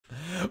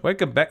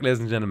Welcome back,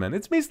 ladies and gentlemen.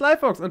 It's me,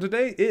 SlyfoX, and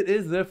today it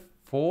is the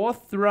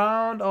 4th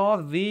round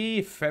of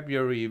the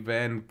February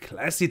event.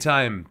 Classy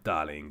time,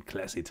 darling.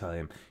 Classy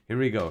time. Here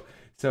we go.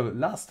 So,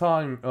 last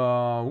time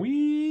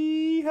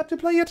we had to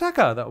play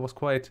Attacker. That was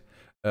quite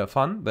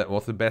fun. That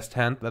was the best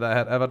hand that I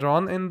had ever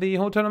drawn in the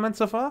whole tournament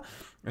so far.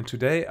 And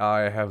today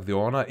I have the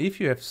honor, if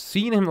you have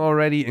seen him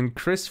already in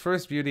Chris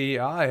First Beauty,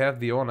 I have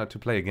the honor to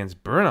play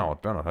against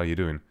Burnout. Burnout, how you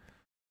doing?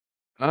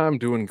 I'm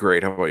doing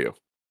great. How about you?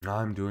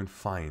 I'm doing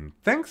fine.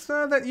 Thanks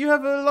that you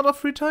have a lot of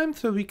free time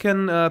so we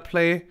can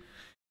play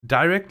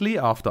directly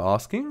after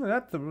asking.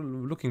 That's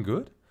looking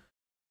good.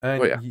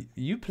 And Oh, yeah.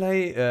 you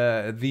play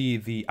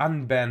the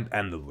unbanned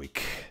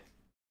Andalwick.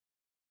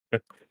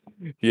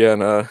 Yeah,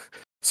 and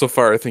so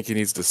far I think he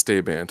needs to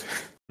stay banned.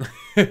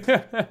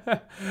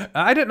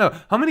 I don't know.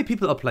 How many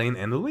people are playing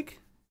Andalwick?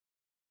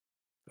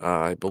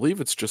 I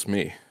believe it's just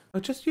me. Oh,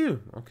 just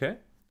you. Okay.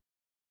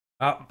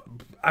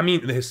 I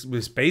mean,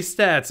 his base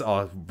stats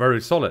are very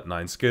solid.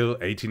 9 skill,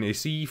 18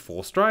 AC,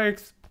 4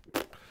 strikes.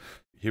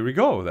 Here we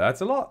go.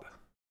 That's a lot.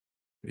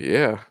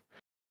 Yeah.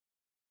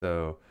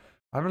 So,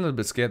 I'm a little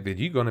bit scared that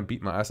you're gonna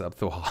beat my ass up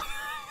so hard.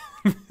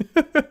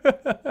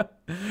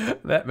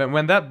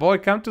 When that boy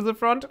comes to the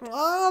front,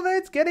 oh,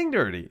 that's getting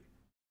dirty.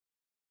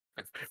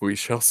 We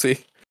shall see.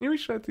 We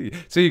shall see.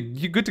 So,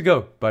 you're good to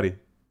go, buddy.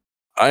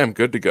 I am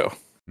good to go.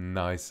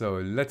 Nice. So,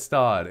 let's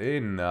start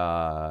in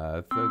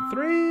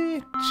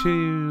 3,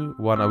 2,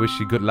 1. I wish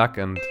you good luck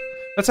and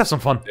let's have some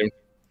fun.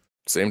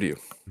 Same to you.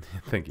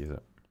 Thank you,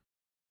 sir.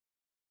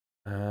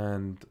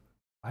 And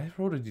I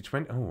rolled a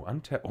d20. Oh,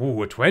 untap.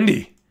 Oh, a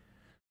 20.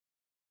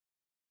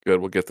 Good,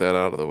 we'll get that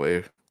out of the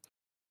way.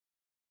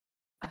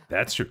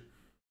 That's true.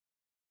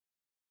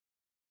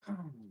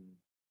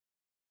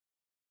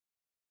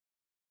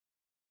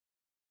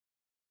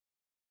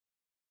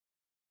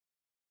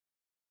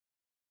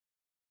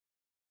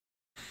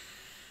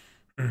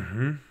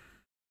 Mm-hmm.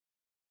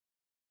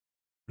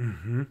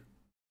 Mm-hmm.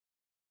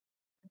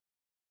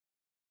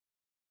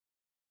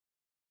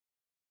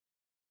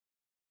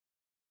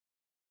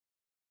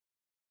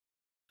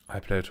 I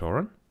play a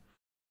Tauren.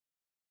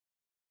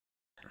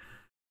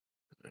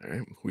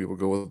 Alright, we will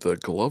go with the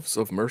Gloves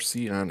of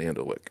Mercy on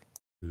Andalwick.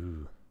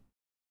 Ooh.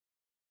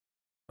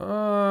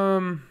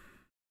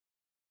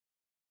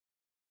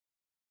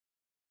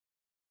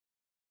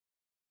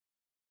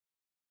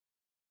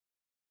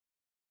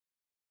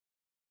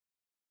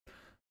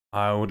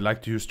 I would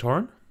like to use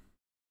Tauren.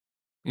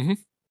 Mm-hmm.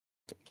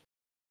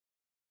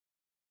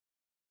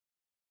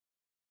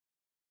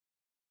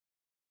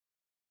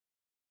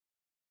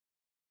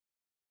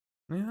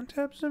 Yeah,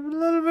 taps a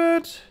little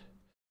bit.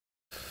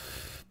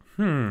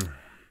 Hmm.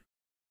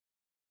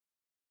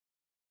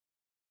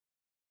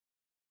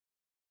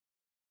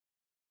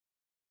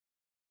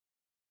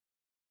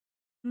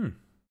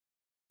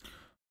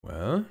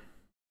 Well.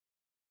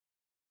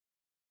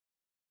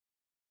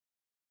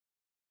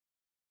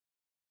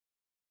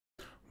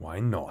 Why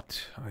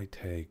not? I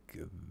take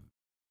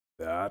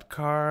that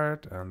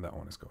card, and that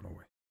one is going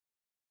away.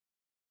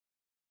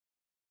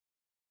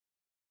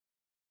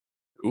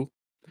 Cool.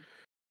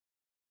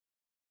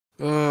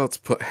 Let's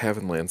put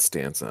Heavenland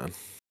Stance on.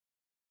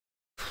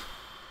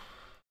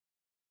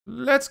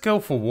 Let's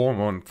go for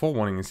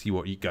forewarning and see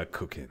what you got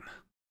cooking.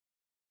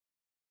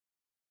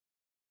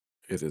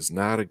 It is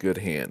not a good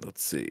hand.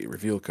 Let's see.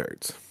 Reveal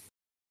cards.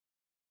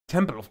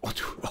 Temple of what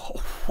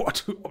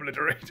to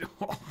obliterate.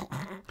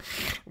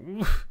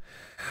 Oof.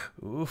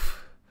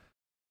 Oof.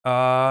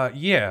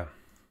 Yeah.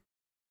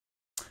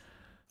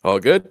 All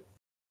good?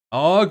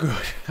 Oh, good.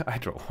 I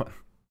draw one.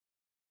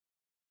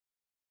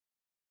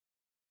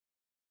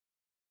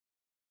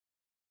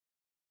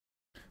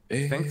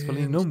 And...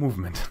 Thankfully, no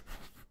movement.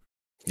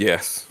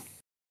 Yes.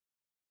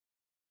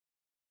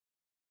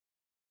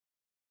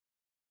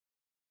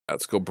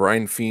 Let's go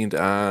Brine Fiend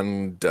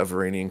on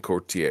Deveranian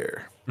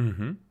Courtier.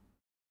 Mm-hmm.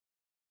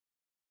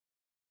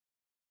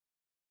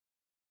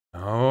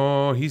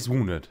 Oh, he's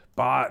wounded,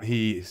 but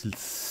he is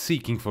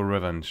seeking for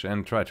revenge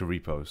and try to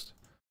repost.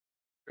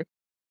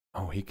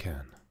 Oh, he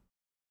can.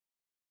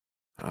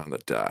 On the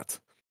dot.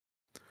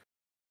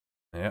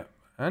 Yeah,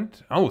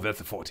 and oh, that's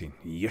a 14.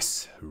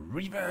 Yes,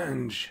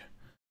 revenge.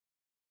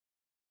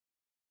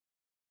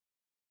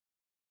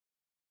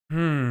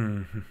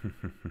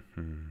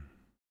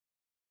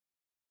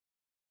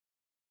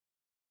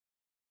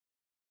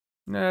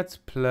 Let's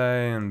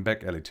play in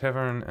Back Alley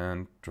Tavern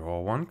and draw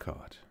one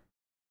card.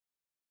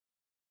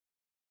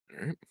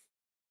 Alright.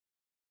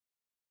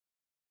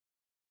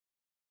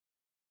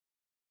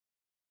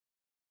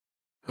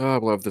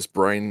 We'll have this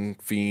Brine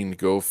Fiend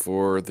go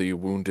for the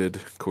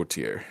wounded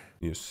Courtier.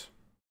 Yes.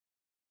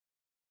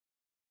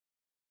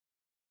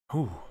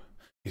 Ooh,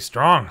 he's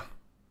strong.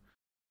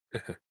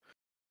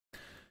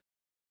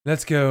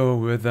 Let's go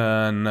with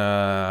an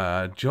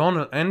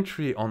journal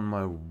entry on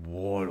my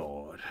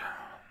Warlord.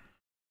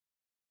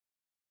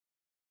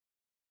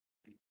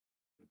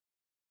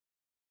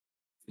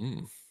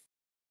 Mm.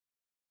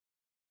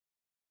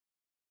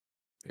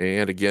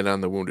 And again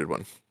on the wounded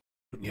one.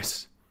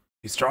 Yes,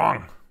 he's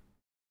strong.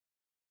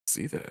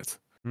 See that.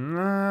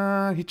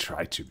 Nah, he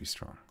tried to be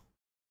strong.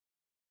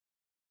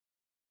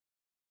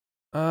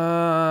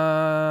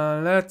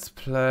 Let's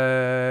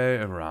play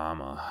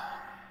Rama.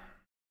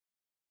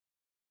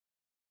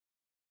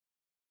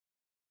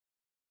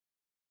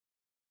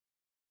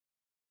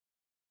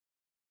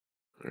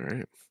 All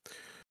right.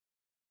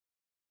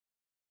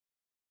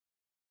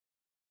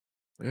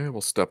 Yeah,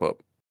 we'll step up.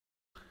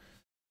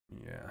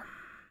 Yeah.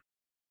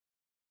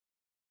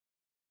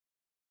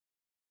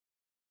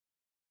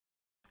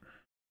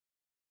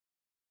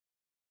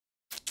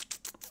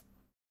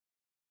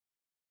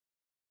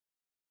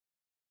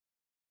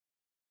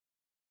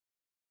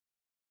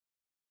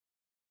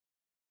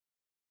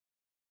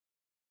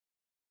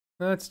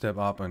 Let's step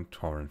up and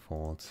Torrent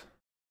Falls.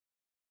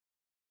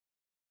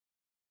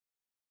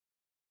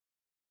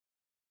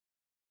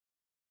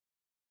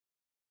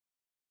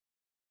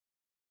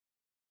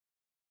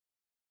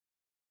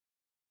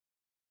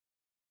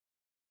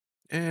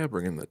 Yeah,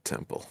 bring in the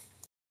temple.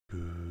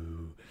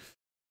 Boo.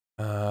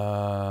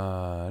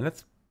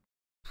 Let's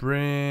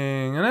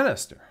bring an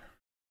Alistair.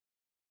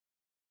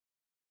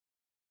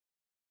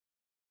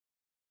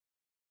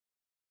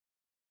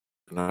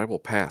 And I will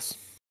pass.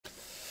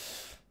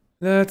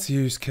 Let's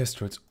use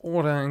Kestrod's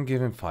order and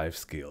give him 5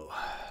 skill.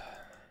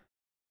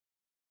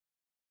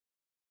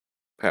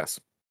 Pass.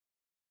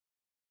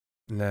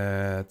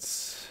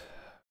 Let's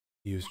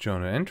use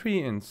journal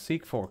entry and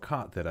seek for a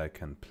card that I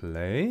can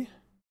play.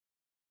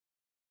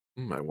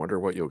 I wonder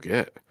what you'll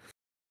get.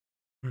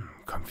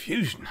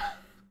 Confusion.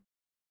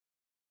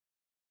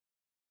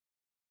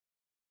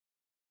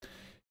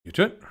 Your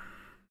turn.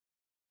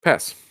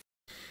 Pass.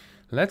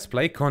 Let's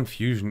play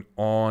Confusion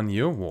on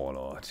your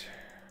Warlord.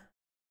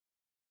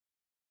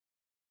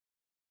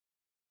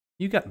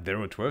 You got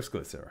 0-12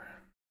 skills, sir.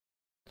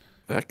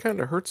 That kind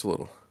of hurts a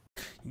little.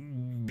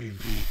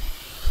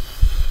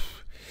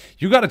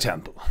 You got a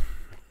temple.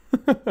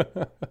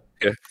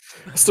 Yeah,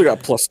 I still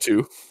got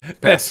 +2.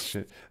 That's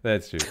true.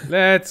 That's true.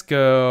 Let's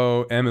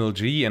go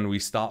MLG, and we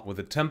start with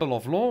the Temple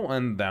of Law,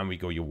 and then we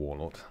go your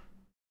Warlord.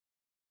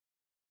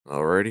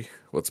 Alrighty.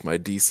 What's my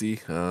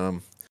DC?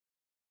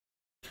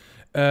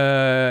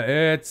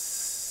 It's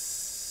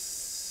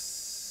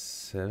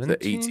 17.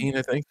 18,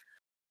 I think.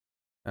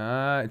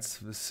 I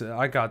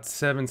got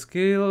 7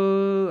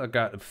 skill. I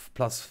got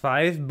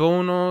 +5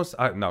 bonus.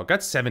 No, I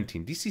got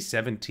 17. DC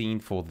 17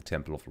 for the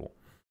Temple of Law.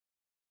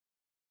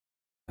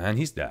 And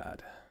he's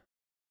dead.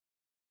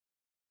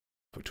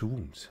 For 2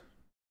 wounds.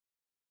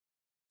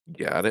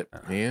 Got it.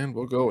 And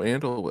we'll go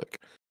Andalick.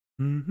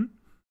 Mm-hmm.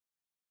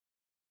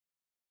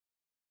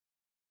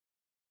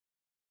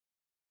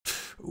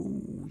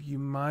 Ooh, you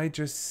might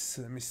just,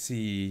 let me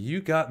see. You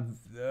got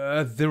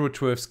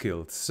 0-12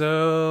 skills.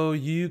 So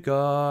you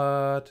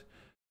got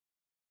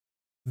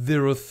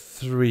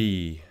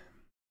 0-3.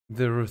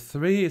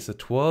 0-3 is a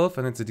 12,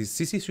 and it's a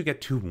DC, so you get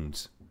 2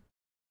 wounds.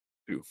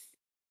 2.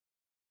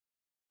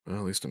 Well,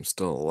 at least I'm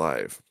still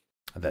alive.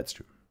 That's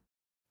true.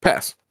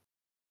 Pass.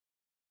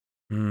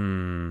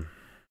 Rama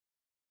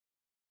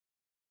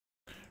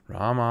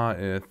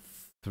is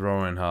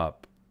throwing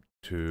up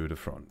to the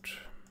front.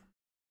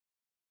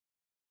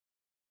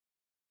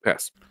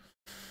 Pass.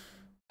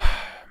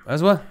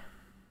 As well.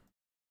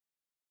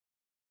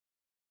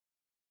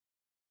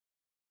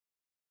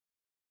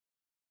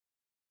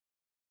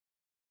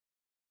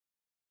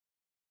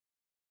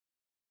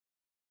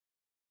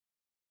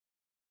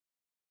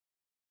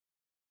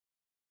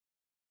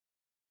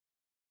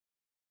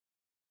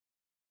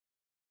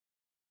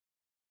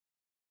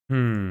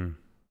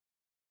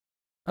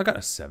 I got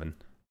a 7.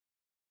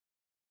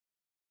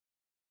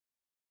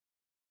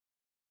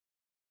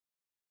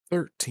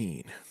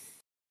 13.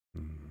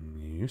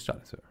 You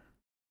started, sir.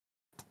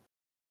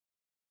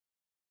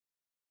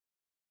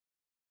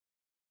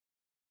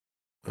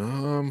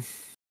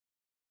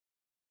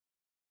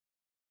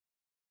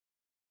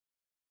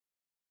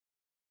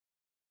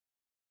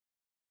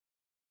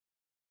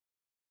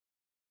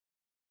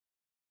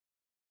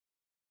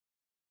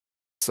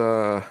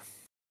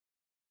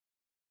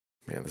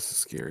 Man, this is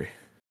scary.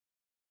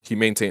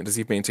 Does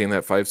he maintain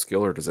that 5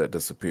 skill, or does that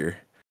disappear?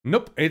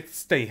 Nope, it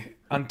stay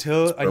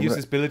until I use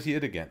his ability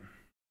it again.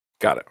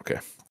 Got it. Okay.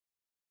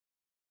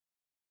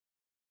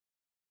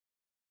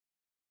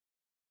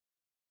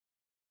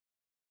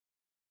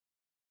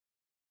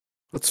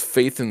 Let's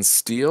Faith and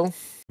Steel.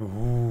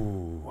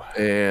 Ooh.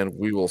 And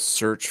we will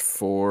search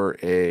for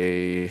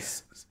a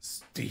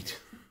Steed.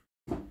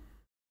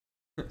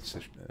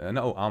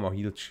 No, armor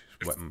heal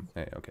weapon.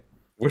 Hey, okay.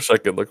 Wish I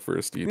could look for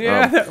a steed.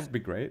 Yeah, that would be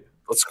great.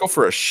 Let's go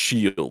for a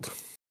shield.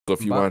 So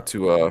if you want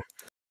to oh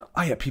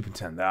yeah, Peep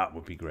 10, that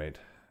would be great.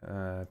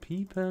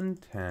 Peep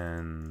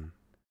 10.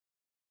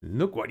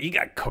 Look what you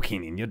got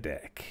cooking in your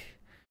deck.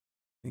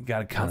 You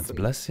got a Khan's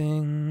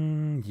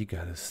Blessing, you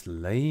got a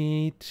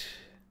Slate,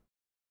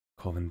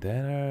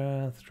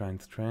 Vendetta,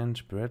 Strength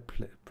Trench,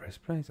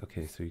 Breastplate.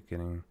 Okay, so you're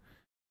getting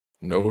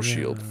no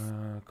shield.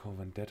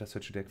 Vendetta,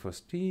 search your deck for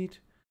Steed.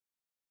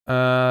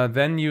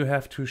 Then you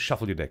have to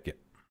shuffle your deck, yeah.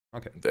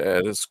 Okay.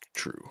 That is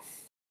true.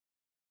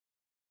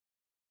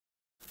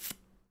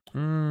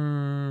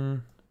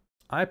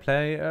 I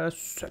play a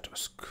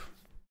Satusk.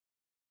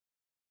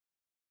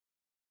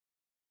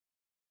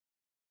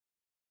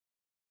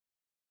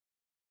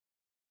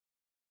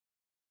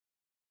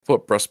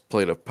 Put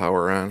breastplate of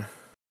power on.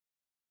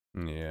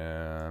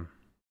 Yeah.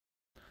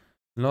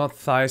 Lord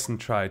Thyson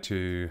tried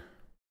to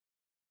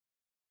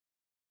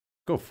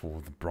go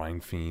for the Brine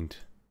Fiend.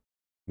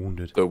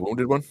 Wounded. The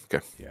wounded one?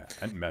 Okay. Yeah,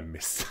 and man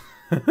missed.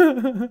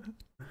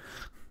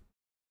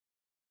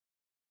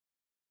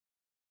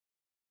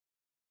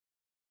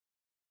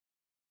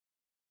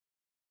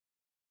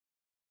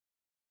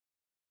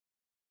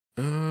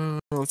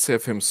 Let's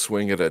have him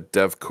swing at a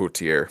Dev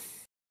Courtier.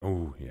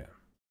 Oh, yeah.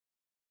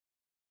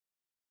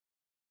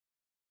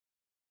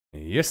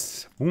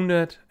 Yes,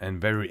 wounded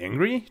and very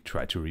angry.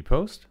 Try to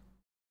repost.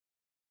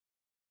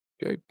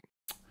 Okay.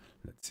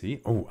 Let's see.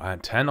 Oh,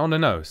 10 on the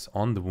nose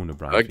on the wounded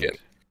Brine Again. Fiend.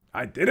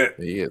 I did it!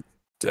 He is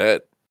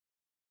dead.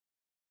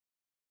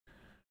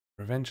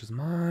 Revenge is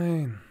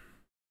mine.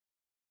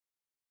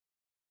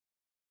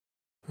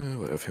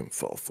 We'll have him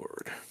fall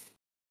forward.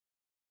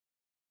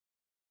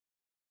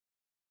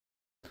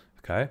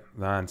 Okay,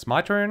 then it's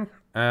my turn.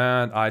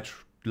 And I'd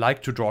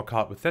like to draw a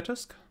card with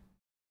Thetusk.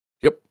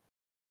 Yep.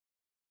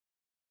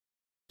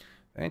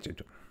 And you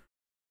do.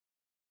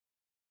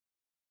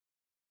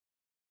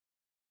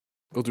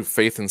 We'll do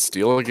Faith and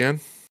Steel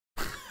again.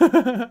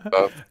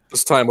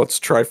 This time, let's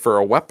try for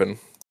a weapon.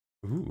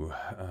 Ooh,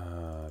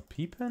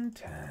 Peepin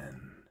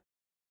 10.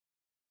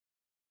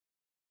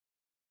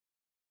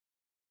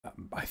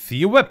 I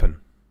see a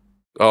weapon.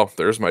 Oh,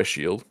 there's my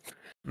shield.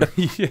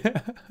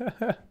 Yeah.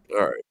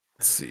 All right.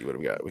 Let's see what do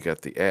we got. We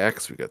got the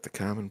axe. We got the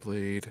common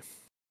blade.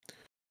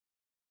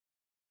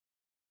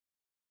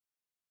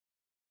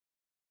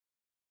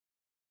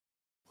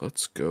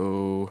 Let's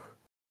go.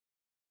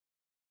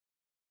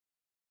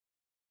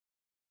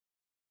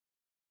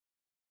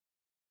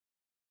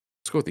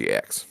 Let's go with the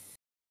axe.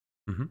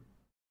 Mm-hmm.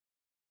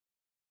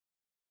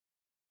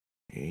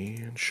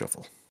 And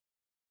shuffle.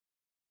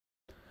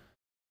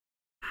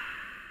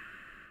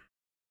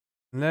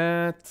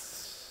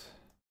 Let's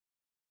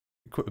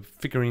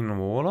figurine a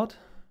Warlord.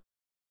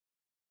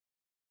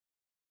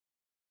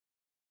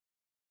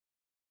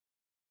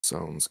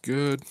 Sounds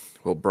good.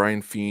 Well,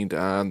 Brine Fiend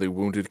on the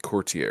wounded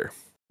courtier.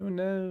 Oh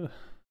no.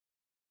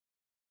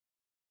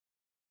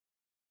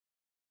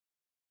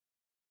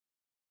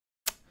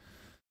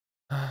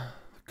 The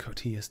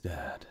courtier is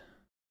dead.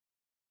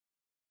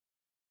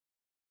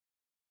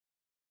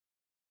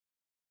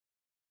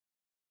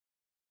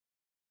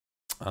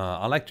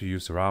 I like to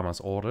use Rama's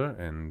order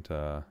and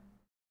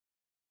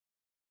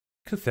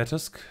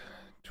Cathetusk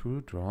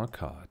to draw a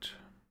card.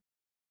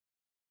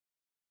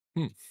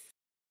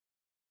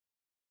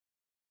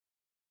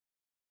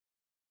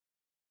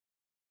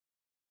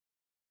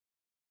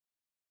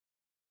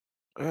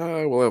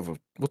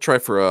 We'll try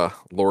for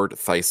Lord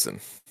Thyson.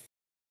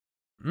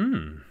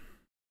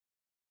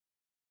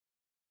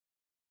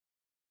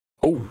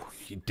 Oh,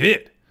 he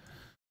did.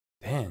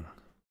 Dang.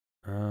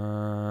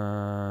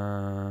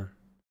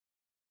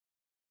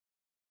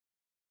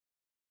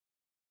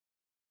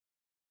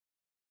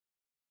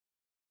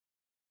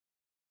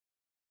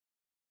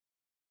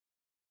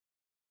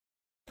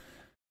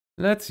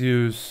 Let's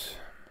use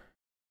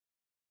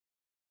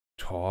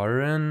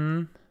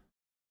Tauren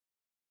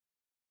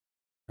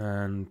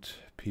and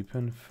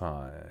Peepin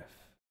 5.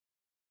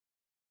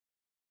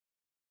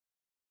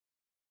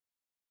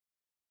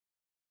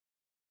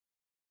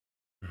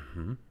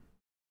 Mm-hmm.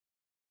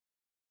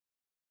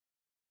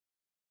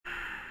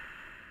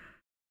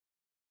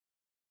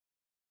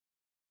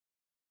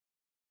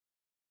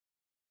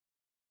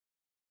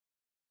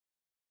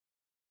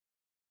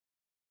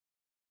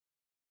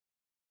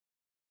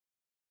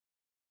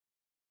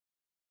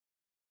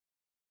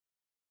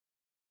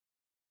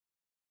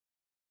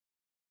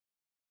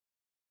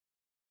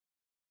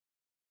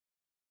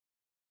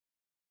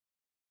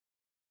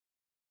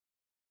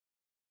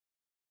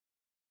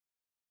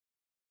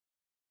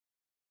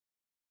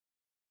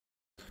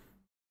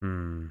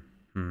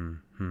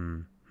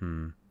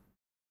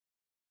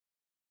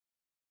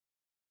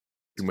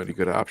 Too many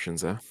good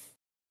options, huh?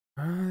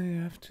 I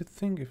have to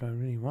think if I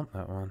really want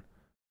that one.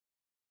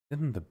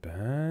 Isn't the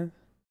bad?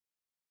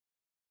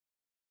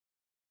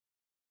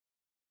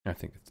 I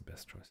think it's the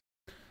best choice.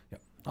 Yeah,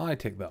 I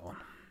take that one.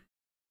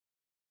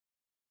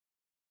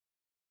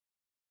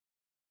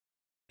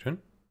 Turn.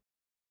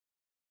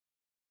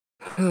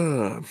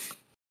 Well,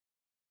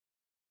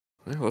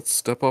 let's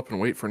step up and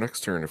wait for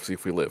next turn to see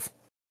if we live.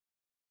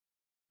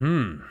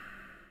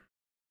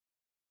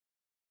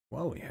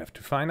 Well, we have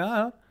to find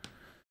out.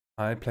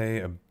 I play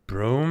a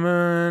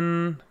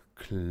Broman.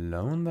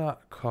 Clone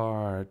that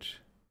card.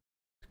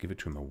 Give it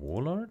to my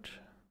Warlord.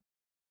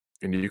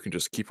 And you can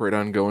just keep right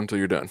on going until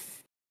you're done.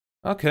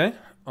 Okay.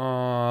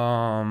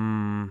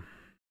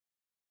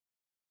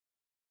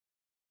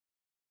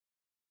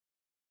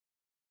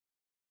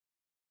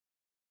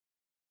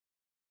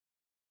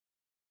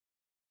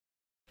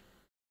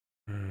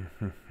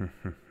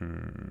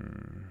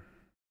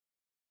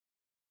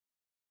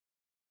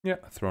 Yeah,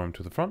 throw him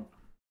to the front.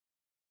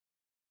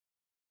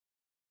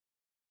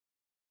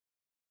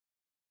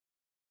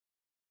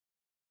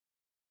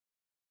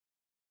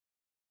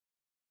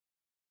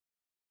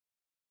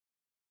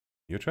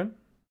 Your turn?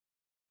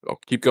 Oh,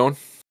 keep going.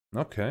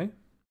 Okay.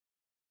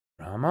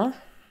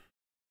 Rama?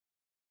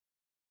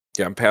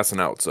 Yeah, I'm passing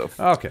out, so.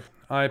 Okay.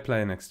 I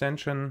play an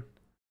extension.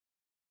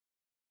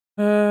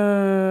 Peepen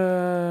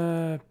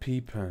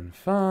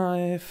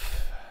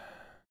 5.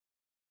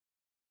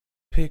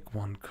 Pick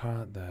one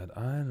card that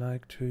I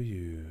like to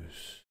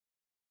use.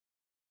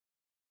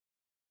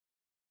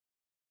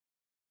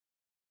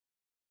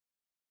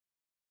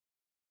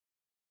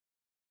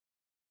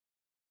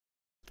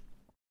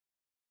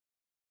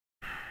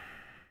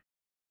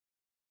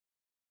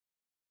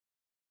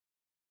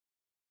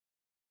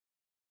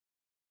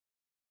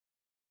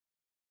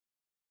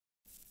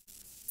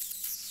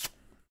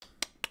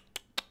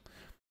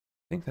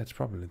 I think that's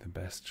probably the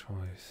best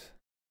choice.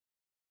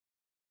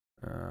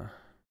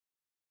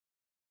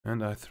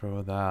 And I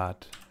throw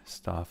that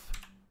stuff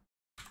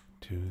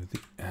to the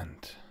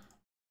end.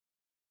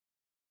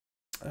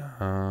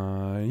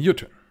 Your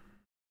turn.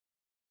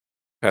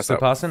 Pass Still out.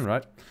 passing,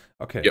 right?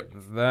 Okay. Yep.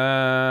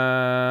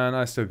 Then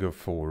I still go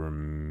for me.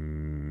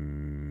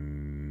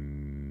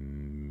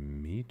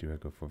 Do I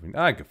go for me?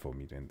 I go for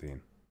me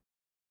then.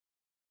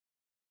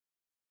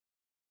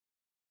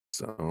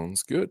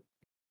 Sounds good.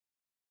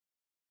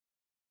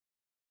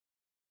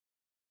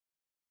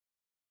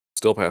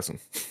 Still passing.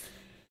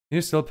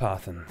 You're still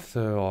passing,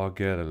 so I'll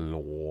get a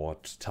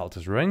Lord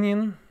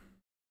Taltisranian.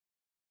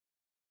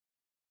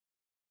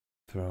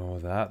 Throw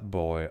that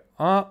boy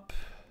up.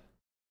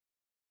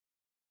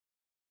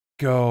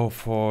 Go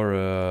for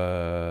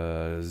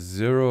a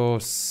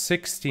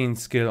 0-16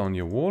 skill on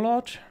your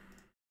Warlord.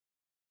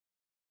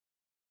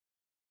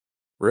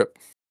 Rip.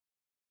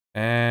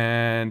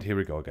 And here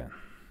we go again.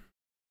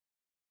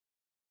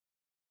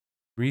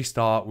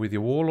 Restart with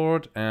your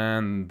Warlord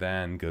and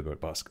then Gilbert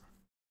Busk.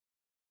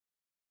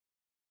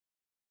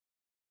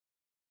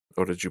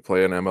 Oh, did you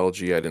play an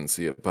MLG? I didn't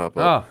see it pop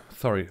up. Ah,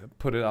 sorry.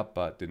 Put it up,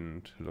 but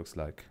didn't. Looks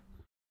like.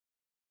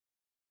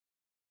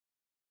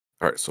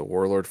 All right, so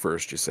Warlord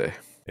first, you say?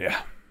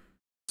 Yeah.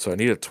 So I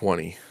need a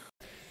 20.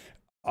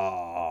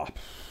 Yeah,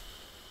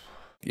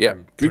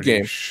 I'm good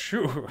game.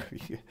 Sure.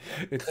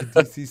 It's a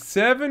DC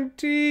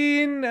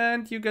 17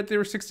 and you get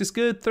their 60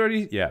 skill,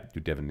 30. Yeah,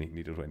 you definitely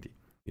need a 20.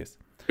 Yes.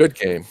 Good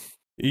game.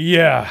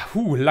 Yeah,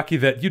 lucky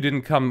that you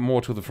didn't come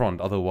more to the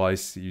front.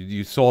 Otherwise,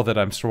 you saw that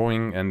I'm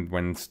throwing, and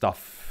when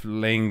stuff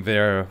laying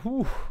there,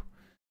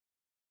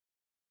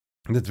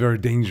 that's very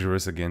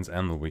dangerous against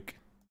Amelwick.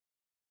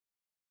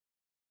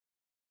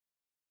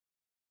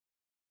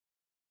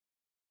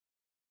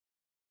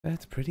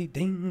 That's pretty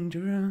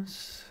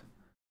dangerous.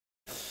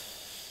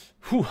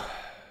 Whew.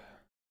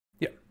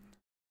 Yeah.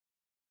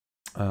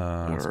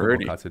 Let's go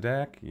back to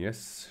deck.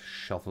 Yes,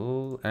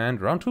 shuffle, and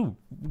round 2.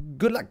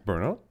 Good luck,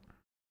 Burnout.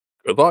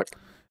 Good luck.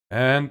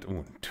 And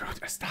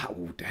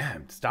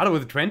damn, started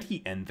with a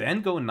 20 and then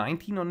go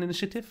 19 on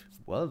initiative.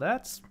 Well,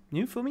 that's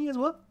new for me as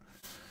well.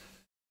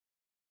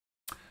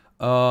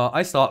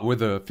 I start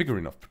with a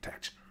figurine of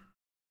protection.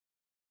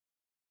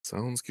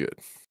 Sounds good.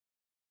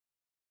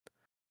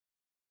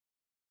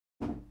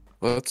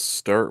 Let's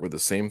start with the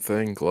same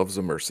thing, Gloves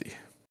of Mercy.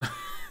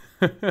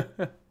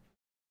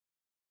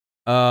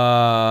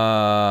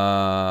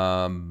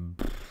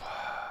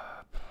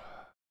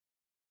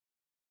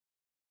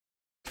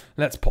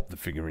 Let's pop the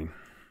figurine.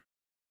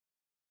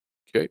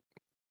 Okay.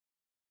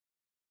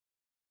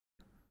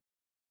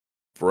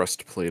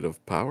 Breastplate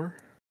of Power.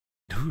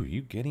 Ooh,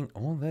 you getting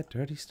all that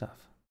dirty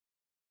stuff.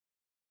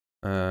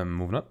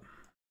 Moving up.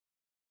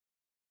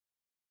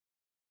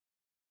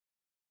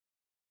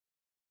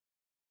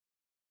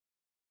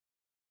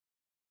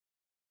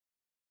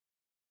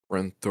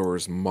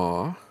 Renthor's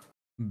Maw.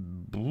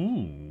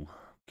 Ooh,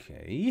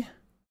 okay.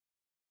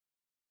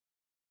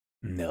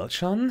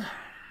 Nelshad,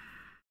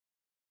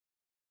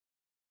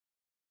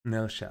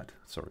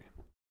 sorry.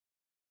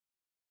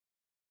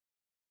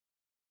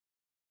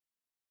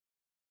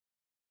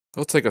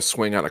 I'll take a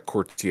swing on a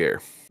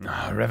Courtier.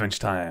 Revenge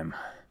time.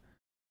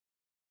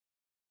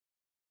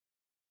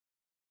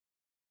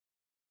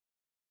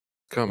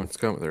 It's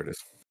coming. There it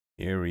is.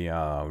 Here we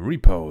are.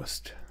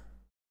 Repost.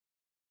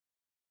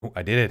 Oh,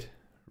 I did it.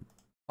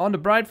 On the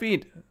bright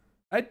feed.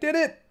 I did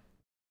it.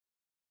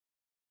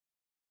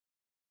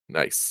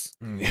 Nice.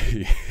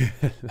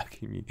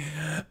 Lucky me.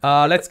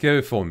 Let's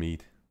go for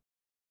meat.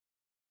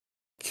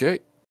 Okay.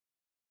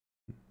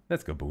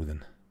 Let's go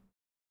boozing.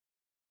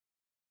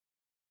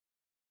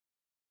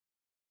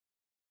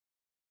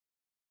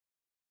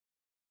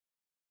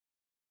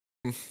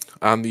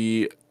 On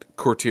the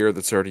Courtier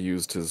that's already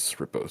used his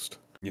riposte.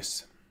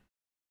 Yes.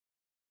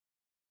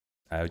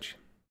 Ouch.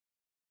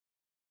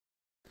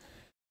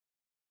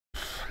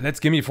 Let's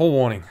give me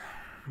forewarning.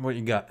 What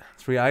you got?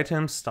 3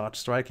 items, start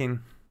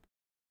striking.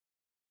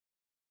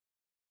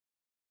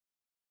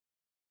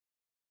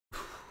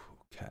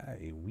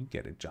 Okay, we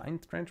get a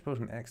giant branch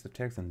potion, X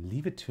attacks, and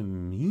leave it to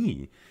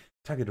me.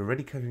 Target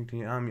already covering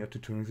the army up to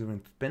 2 ranks over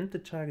and spend the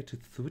target to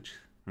switch.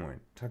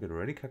 Target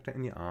already character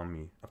in the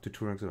army up to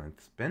 2 ranks over and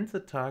spend the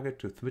target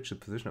to switch the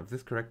position of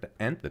this character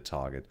and the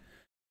target.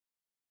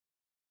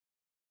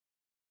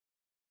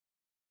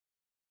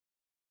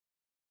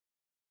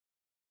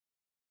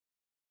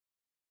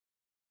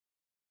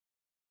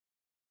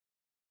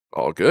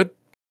 All good.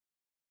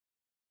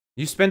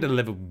 You spent a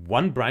level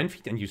 1 Brine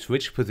Feed and you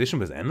switched position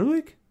with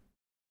Enloic?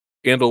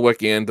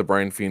 Candlewick and the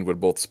Brine Fiend would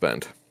both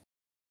spend.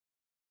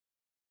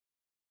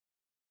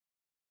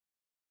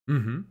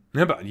 Mm-hmm.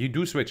 Yeah, but you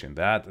do switch in.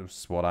 That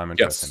is what I'm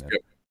interested in.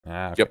 Yep.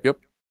 Ah, okay. Yep.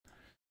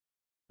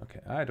 Okay,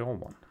 I don't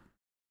want.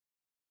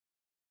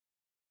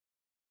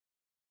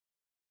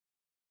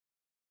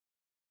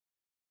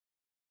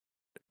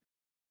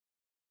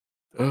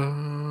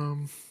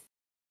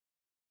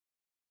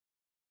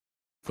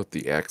 Put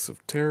the Axe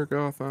of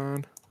Terragoth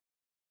on.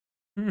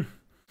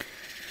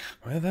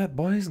 Well, that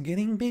boy's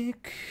getting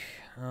big.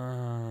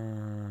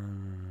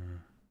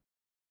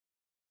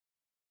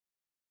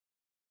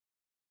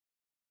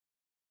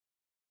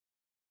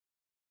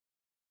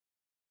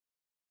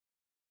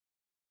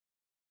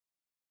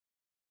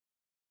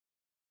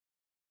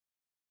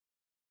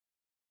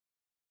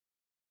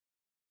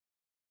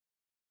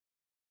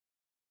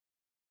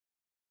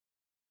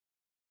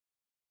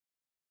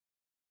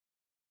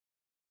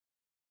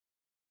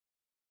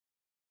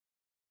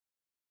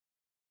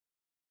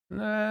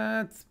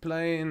 Let's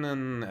play in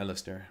an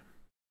Alistair.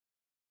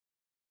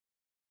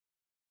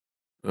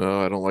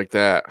 Oh, I don't like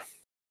that.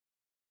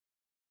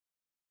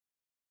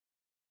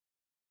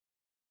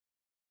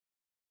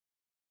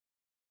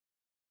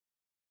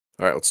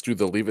 All right, let's do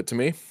the Leave It to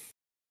Me.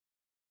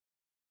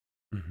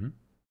 Mm-hmm.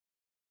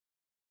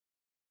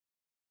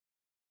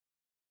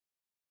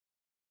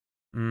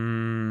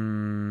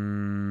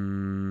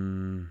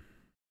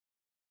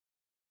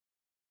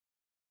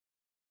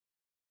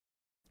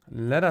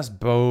 Let us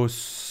both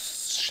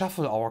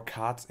shuffle our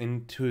cards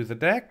into the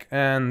deck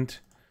and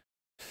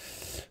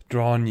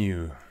draw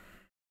new.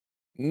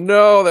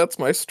 No, that's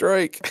my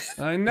strike.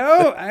 I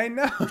know, I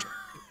know.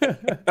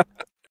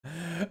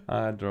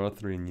 I draw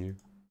 3 new.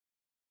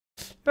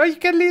 But you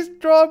can at least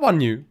draw 1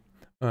 new.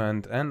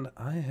 And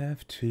I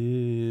have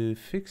to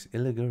fix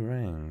illegal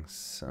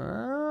ranks.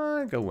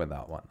 I go with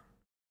that one.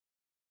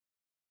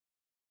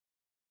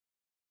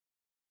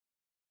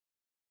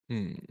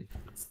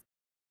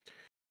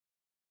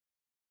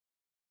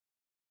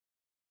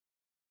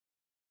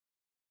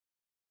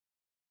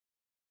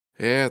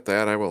 Yeah,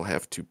 that I will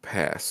have to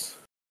pass.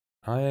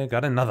 I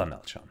got another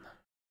Melchon.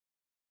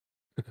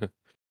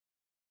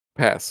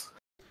 Pass.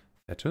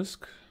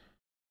 Etusk.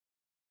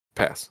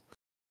 Pass.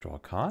 Draw a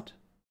card.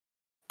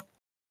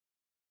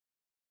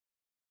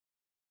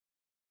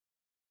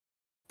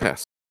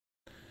 Pass.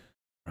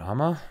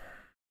 Rama.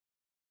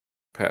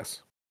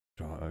 Pass.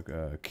 Draw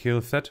a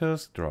kill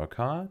Thetis. Draw a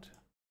card.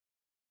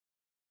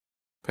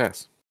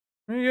 Pass.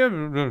 Yeah,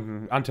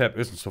 untap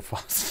isn't so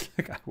fast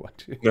like I want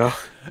to. No.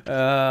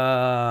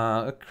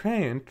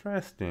 Okay,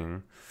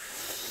 interesting.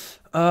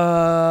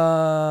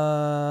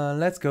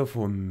 Let's go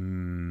for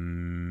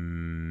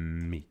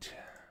meat.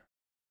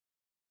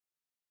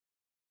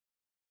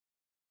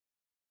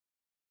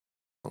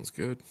 Sounds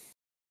good.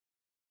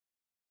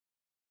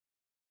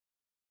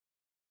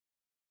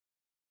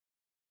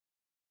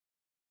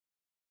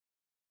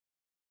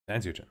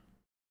 That's your turn.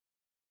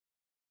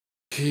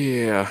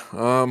 Yeah.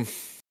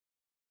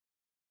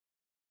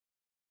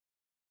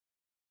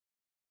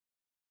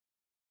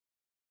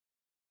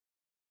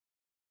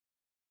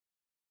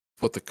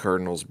 Put the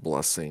Cardinal's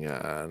Blessing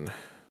on.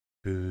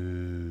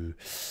 Boo.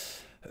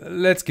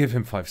 Let's give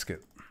him 5 skill.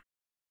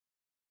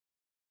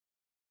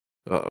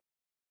 Uh-oh.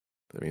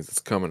 That means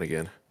it's coming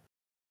again.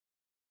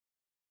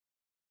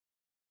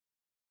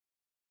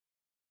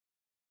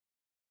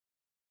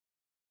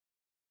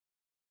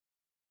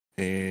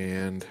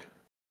 And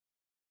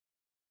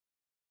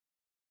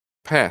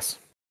pass.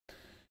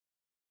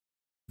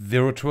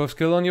 0-12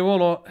 skill on your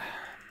Warlord.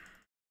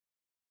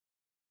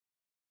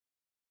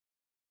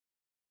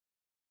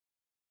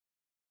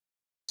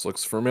 This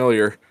looks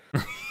familiar.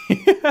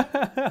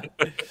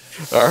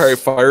 All right,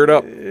 fire it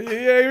up.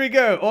 Here we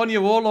go. On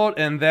your Warlord,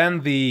 and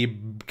then the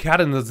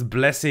Cardinal's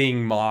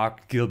Blessing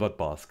mark Gilbert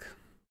Bosk.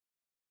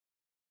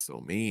 So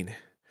mean.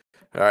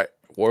 All right,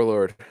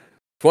 Warlord.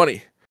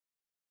 20.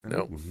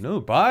 No. No,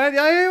 but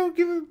I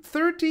give him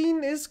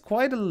 13 is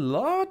quite a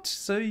lot.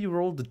 So you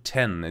rolled a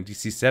 10 and you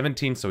see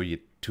 17, so you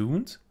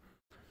tuned.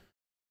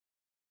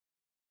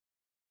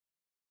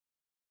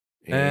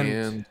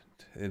 And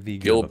the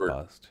Gilbert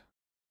Bust.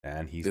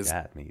 And he's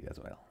dead me as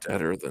well.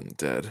 Deader than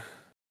dead.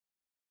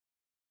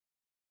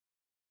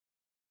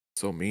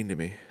 So mean to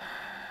me.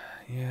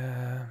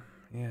 Yeah.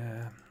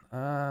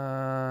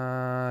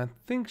 I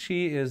think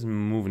she is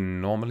moving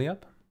normally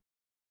up.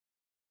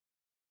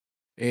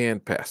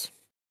 And pass.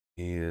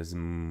 He is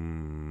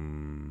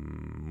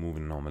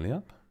moving normally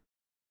up.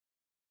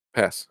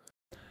 Pass.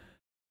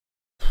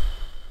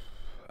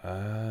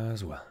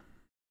 As well.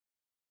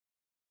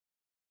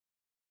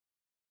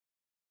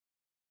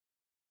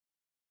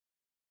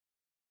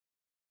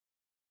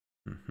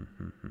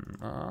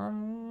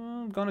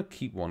 I'm gonna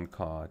keep 1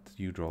 card.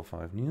 You draw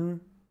 5 new.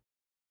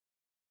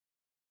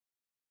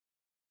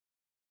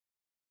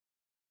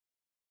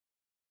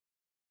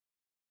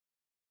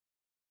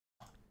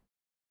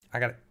 I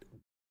got it.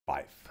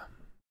 5.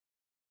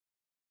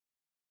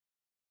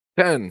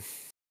 10.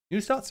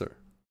 You start, sir.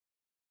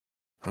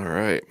 All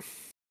right.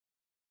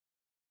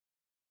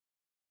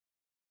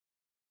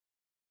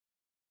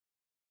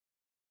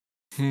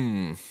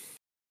 I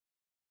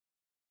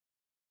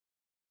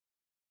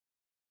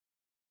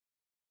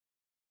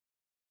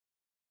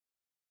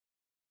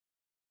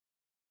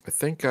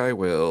think I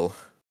will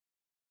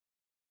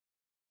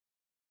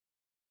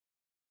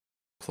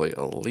play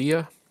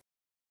Aaliyah,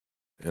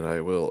 and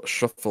I will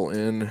shuffle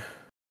in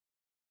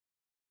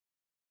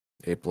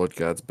a Blood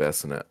God's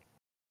Bassinet.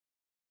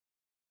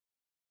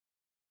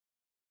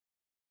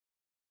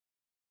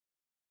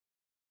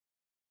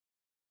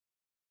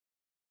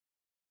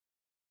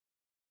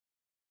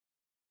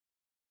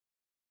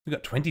 We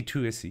got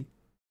 22 SC.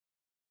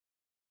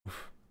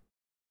 Oof.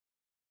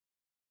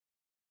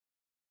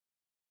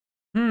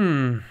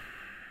 Hmm.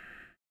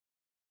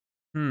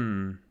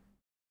 Hmm.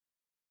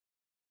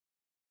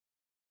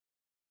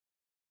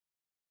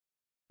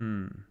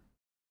 Hmm.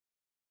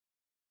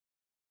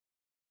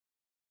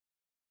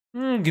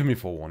 Give me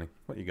forewarning.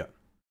 What you got?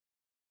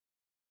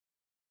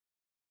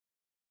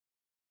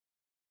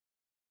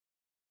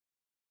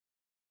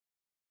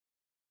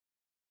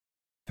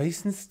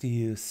 Face and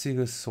Steel,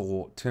 Sigurd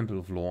Sword, Temple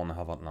of Law, and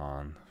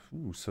Havatlan.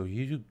 Ooh, so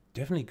you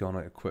definitely gonna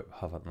equip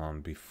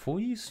Havatlan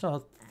before you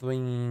start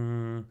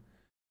thinking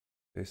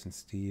Face and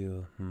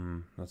Steel.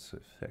 Not so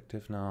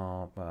effective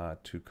now,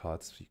 but 2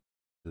 cards you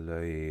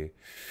play.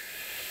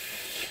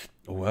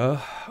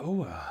 Oh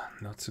well,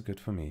 not so good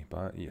for me,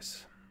 but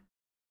yes.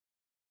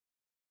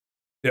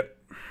 Yep.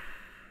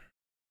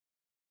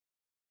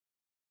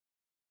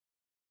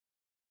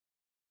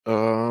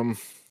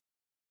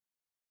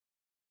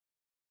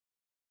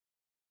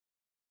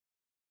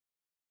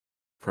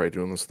 Probably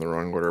doing this in the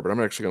wrong order, but I'm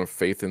actually going to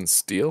Faith in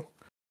Steel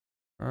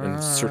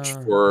and search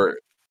for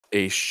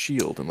a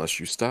shield unless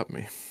you stop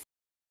me.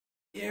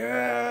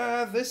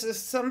 Yeah, this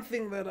is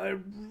something that I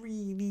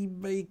really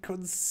may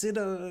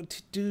consider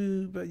to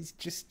do, but it's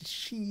just a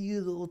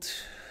shield.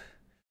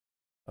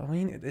 I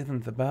mean, it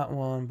isn't the bad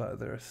one, but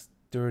there's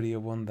dirtier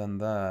one than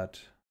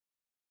that.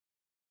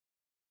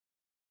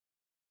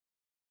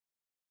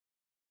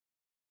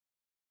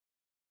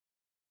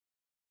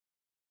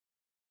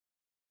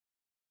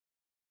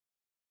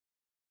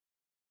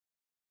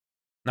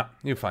 No,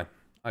 you're fine.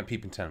 I'm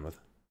peeping 10 with.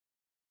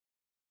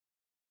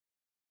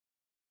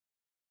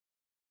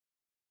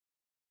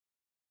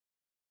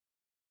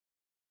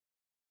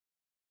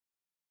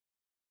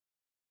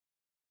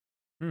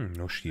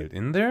 No shield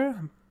in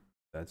there.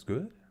 That's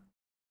good.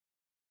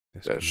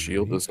 That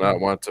shield does not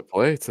want to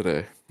play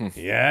today.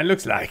 Yeah, it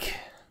looks like.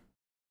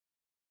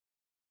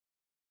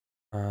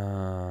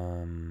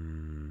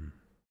 No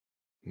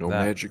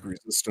magic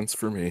resistance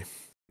for me.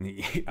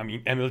 I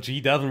mean,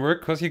 MLG doesn't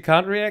work because you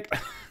can't react.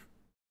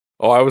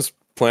 Oh, I was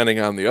planning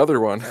on the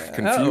other one.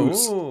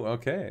 Confused. Oh,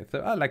 okay. So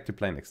I like to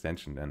play an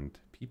extension and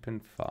peep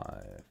in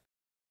 5.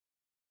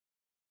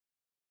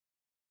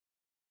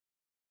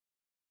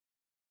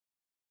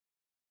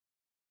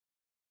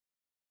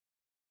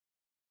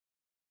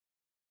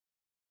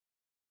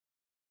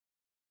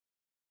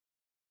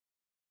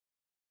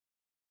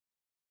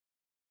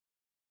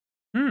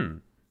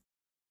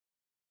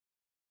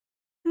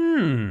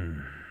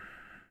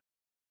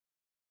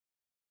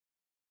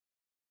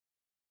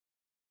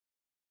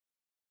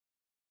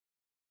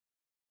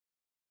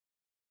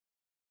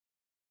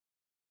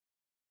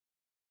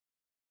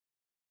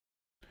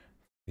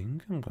 I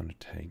think I'm gonna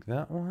take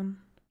that one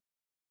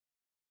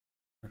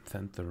and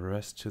send the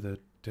rest to the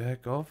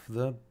deck of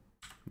the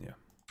the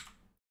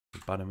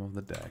bottom of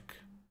the deck.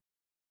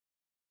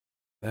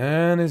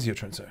 Then is your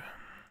turn, sir.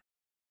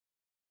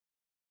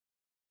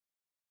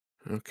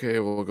 Okay,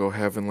 we'll go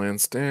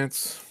Heavenland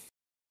Stance.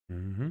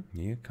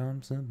 Here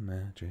comes the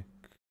magic.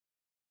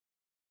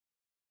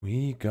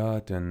 We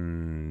got another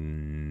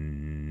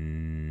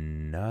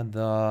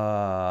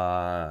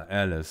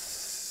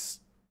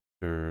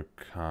Alistair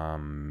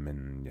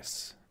coming.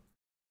 Yes.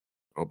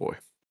 Oh boy.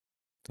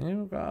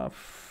 You got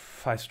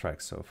 5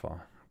 strikes so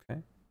far.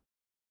 Okay.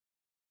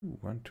 Ooh,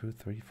 1, 2,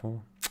 3,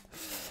 4.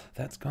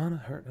 That's gonna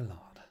hurt a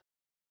lot.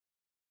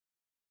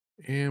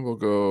 And we'll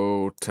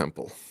go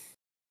Temple.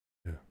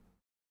 Yeah.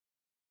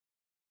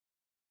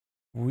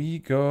 We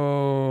go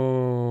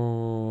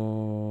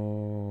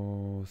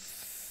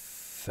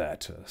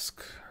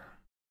Thatusk.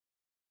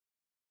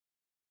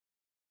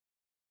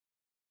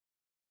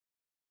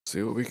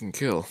 See what we can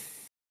kill.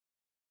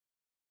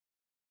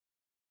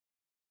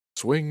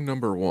 Swing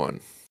number 1.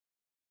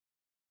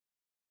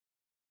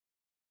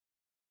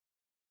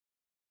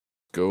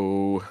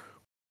 Go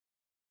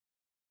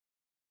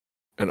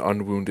an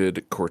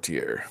unwounded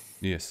courtier.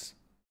 Yes.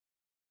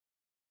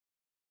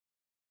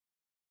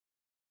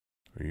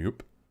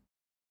 Yep.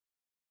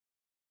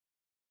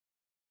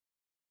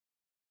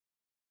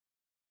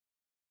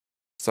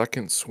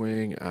 Second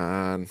swing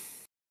on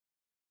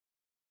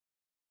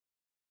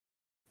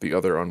the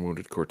other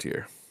unwounded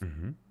courtier.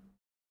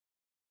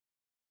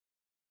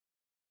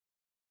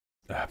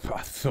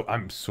 So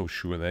I'm so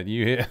sure that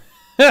you hit.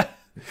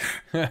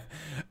 Yeah,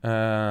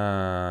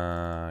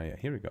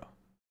 here we go.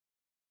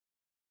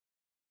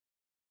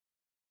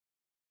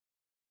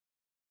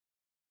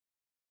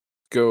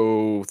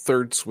 go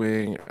third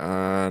swing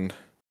on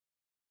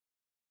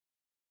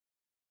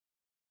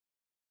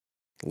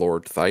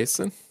Lord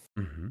Thyson.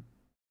 Mm-hmm.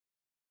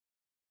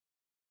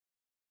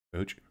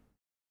 Ouch.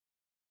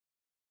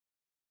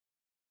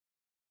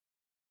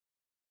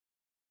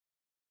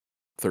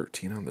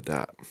 $13 on the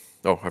dot.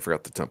 Oh, I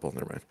forgot the temple.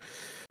 Never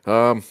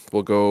mind.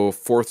 We'll go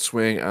fourth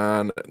swing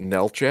on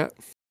Nelchat.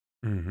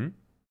 Mm-hmm.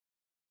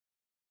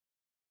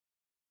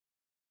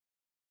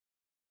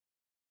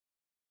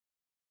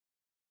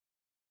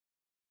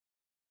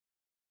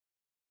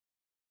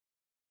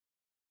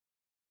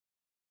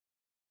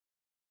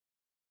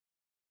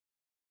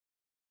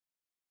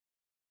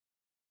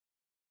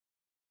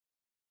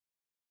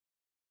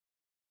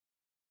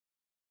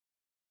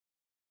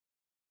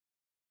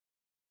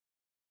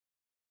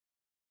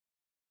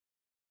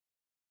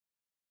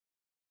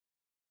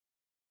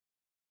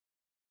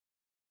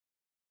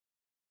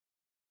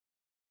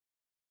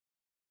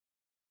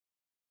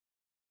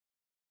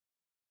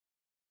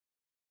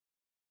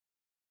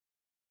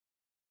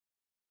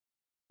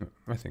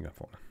 I think I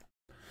fallen.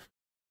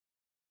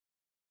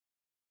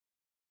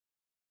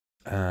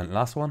 And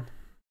last one.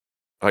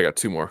 I got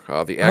two more.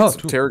 The Axe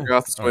of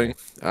Terragoth swing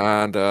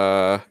and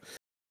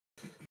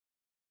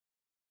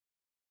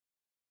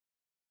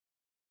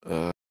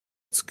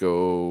let's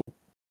go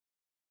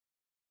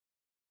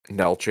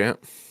Nelchat.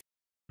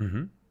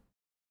 Mm-hmm.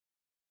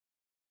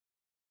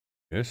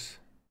 Yes.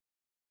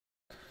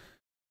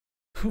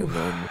 And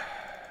then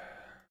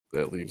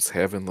that leaves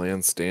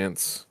Heavenland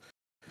Stance.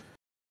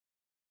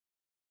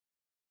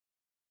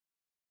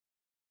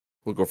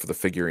 We'll go for the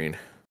figurine.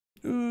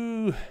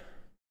 Ooh.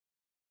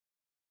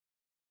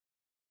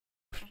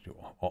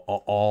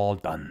 All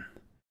done.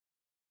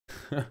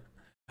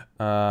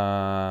 Yeah,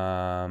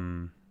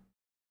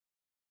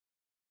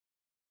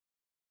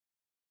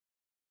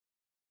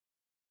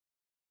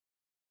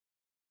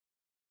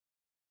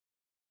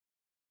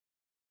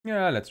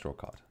 let's draw a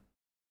card.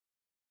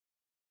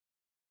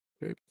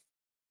 Okay.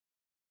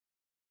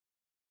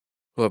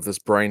 We'll have this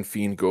Brine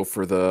Fiend go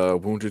for the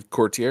Wounded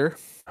Courtier.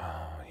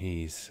 Oh,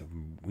 he's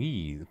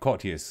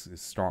Courtier is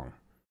strong.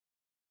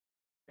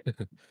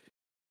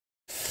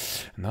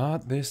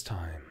 Not this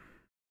time.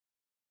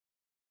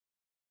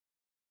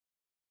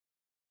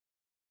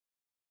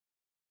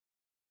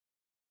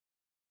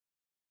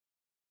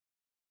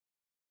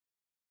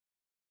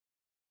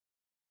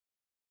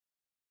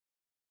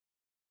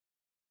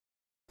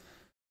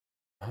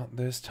 Not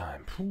this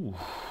time. Ooh,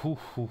 ooh,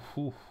 ooh,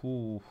 ooh,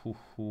 ooh, ooh,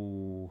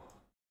 ooh.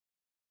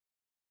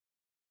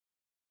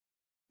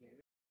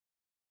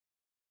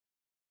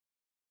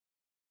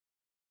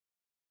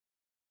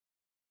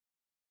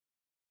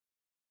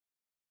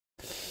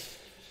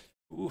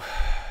 Ooh.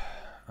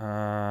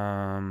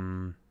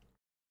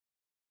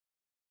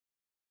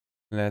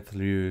 Let's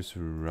use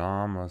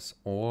Rama's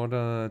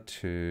order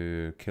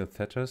to kill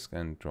Thetusk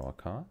and draw a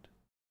card.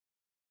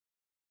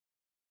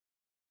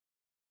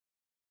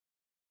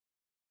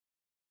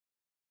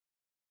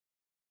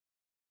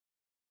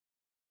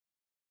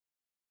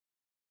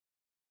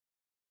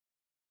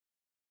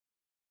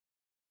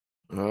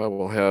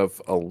 We'll have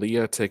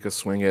Aaliyah take a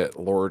swing at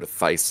Lord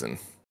Thyson.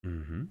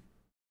 Mm-hmm.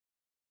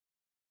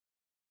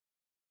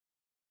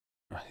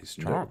 Oh, he's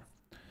strong.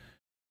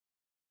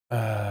 No.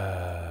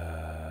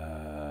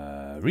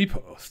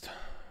 Repost.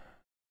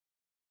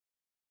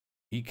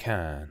 He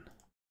can.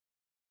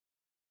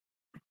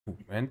 Ooh,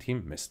 and he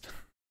missed.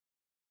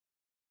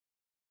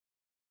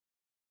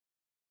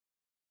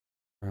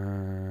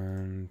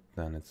 And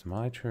then it's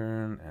my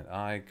turn, and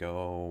I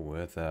go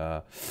with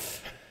a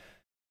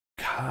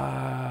Cardinal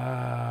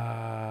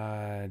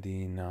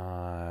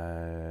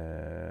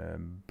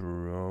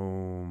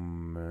Broman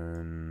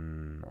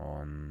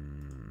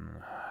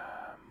on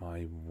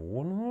my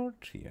Warlord?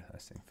 Yeah, I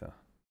think so.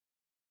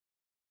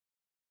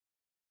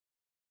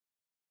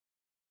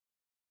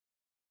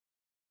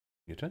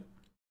 Your turn?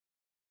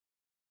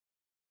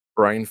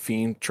 Brine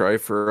Fiend try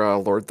for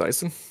Lord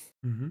Thyson.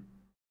 Mm-hmm.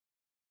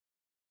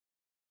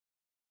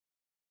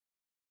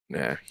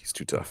 Nah, he's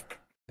too tough.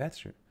 That's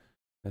true.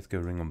 Let's go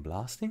Ring on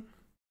Blasting.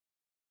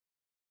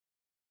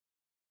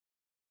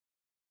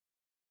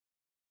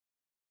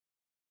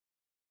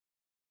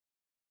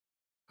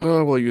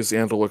 We'll use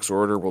Andaluk's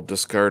order. We'll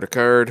discard a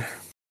card,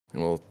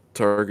 and we'll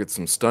target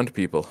some stunned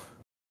people.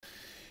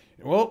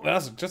 Well,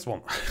 that's just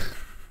one.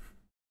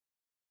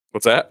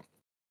 What's that?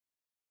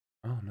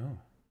 Oh, no.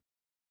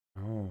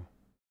 Oh.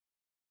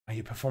 Oh,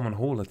 you perform a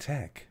whole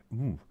attack.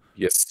 Ooh.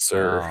 Yes,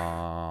 sir.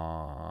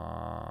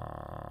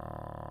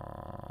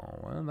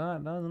 Well,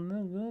 that doesn't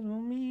look good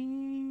for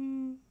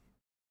me.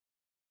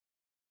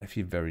 I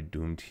feel very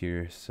doomed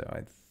here, so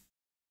I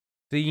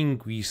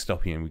think we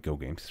stop here and we go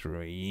game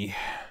 3.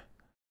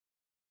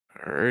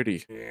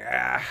 Alrighty.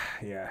 Yeah.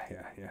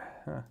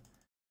 Huh.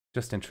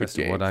 Just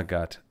interested what I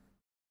got.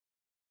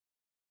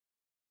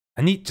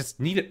 I just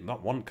needed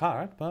not one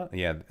card, but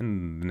yeah,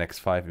 in the next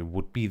 5 it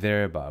would be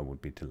there, but I would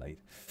be too late.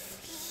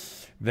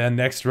 The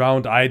next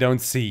round I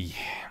don't see.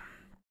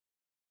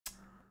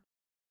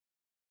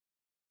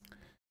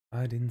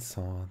 I didn't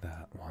saw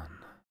that one.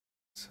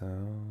 So,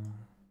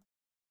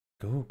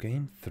 go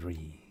game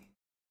 3.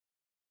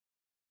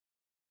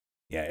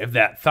 Yeah, if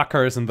that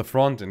Thucker is in the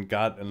front and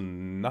got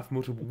enough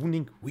motor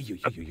wounding,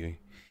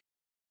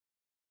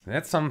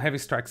 that's some heavy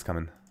strikes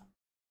coming.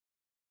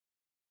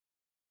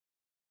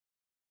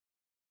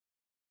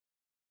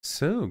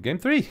 So, game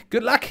 3,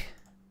 good luck!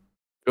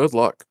 Good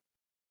luck.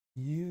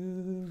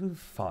 You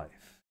 5.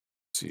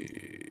 Let's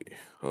see,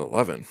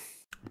 11.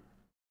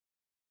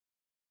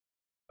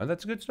 Oh,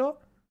 that's a good start.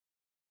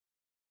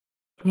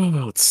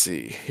 Let's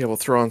see. Yeah, we'll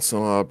throw on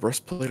some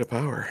breastplate of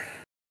power.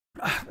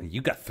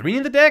 You got 3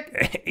 in the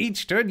deck?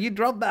 Each turn you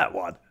drop that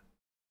one.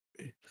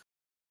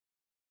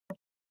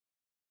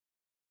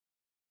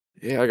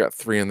 Yeah, I got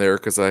 3 in there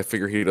because I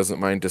figure he doesn't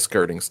mind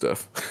discarding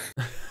stuff.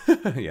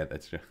 Yeah,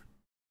 that's true.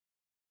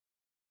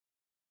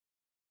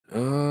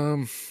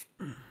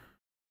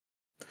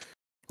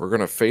 We're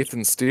gonna Faith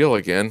and Steel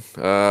again.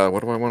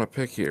 What do I want to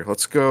pick here?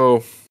 Let's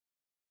go.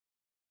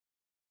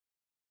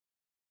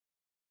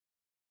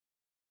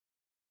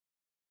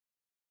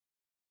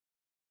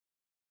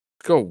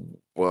 Go.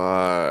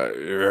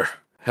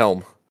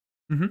 Helm.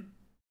 Mm-hmm.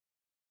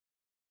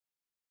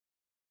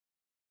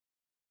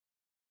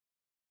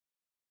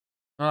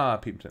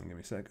 People, give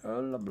me a sec.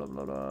 Blah, blah,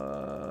 blah,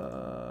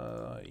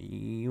 blah.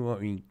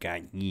 What we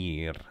got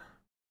here?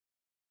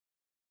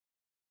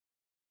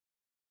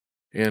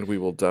 And we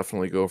will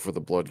definitely go for the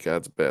Blood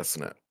God's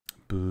Bassinet.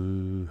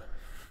 Boo.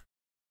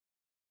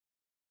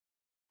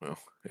 Well,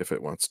 if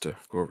it wants to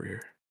go over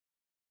here.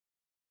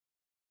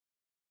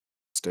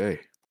 Stay.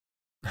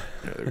 Yeah,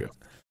 there we go.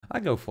 I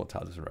go for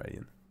Talus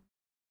Radiant.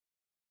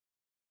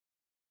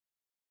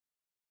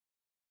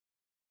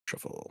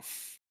 Shuffle.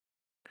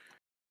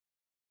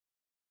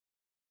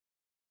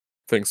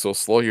 Things so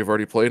slow. You've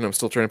already played, and I'm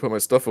still trying to put my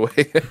stuff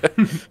away.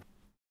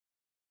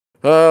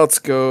 Let's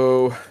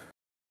go.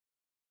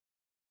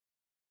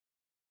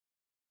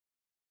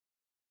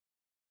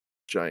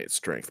 Giant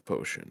Strength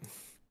Potion.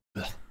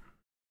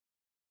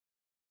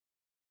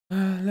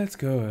 Let's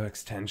go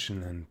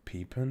extension and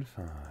peep and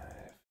 5.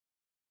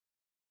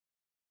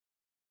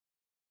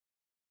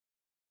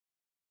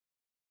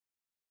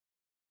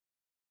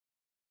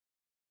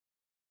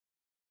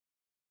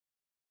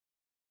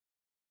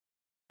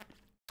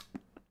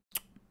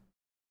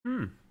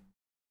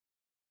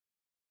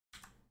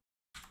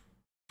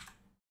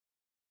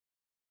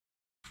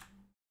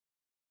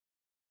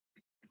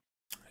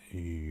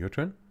 Your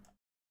turn.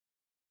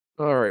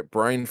 All right,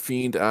 Brine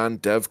Fiend on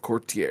Dev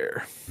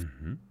Courtier.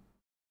 Mm-hmm.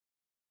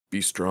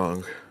 Be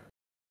strong.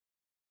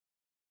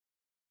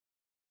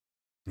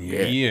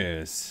 Yeah.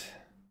 Yes.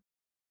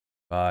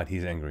 But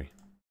he's angry.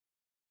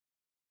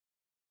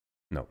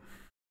 No.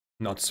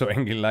 Not so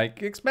angry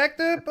like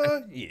expected,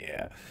 but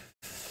yeah.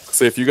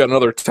 Say if you got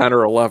another 10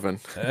 or 11.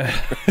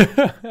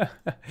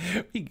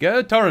 We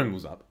go. Torrent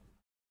moves up.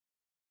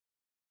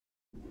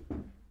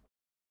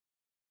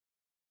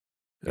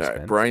 All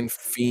right, Brine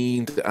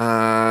Fiend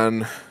on.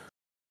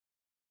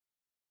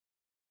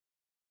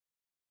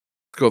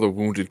 Let's go the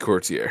Wounded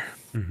Courtier.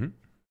 Mm-hmm.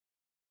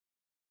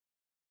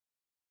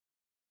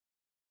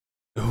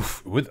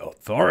 Oof, with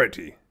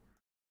authority.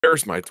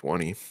 There's my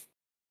 20.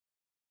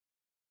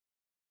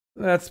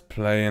 Let's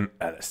play an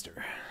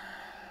Alistair.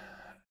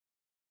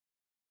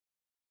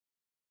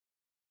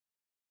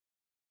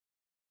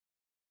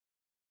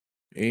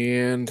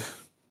 And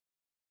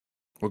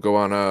we'll go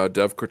on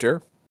Dev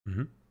Courtier.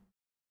 Mm-hmm.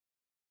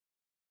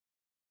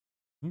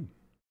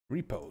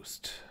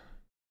 Repost.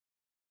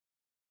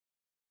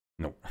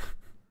 No.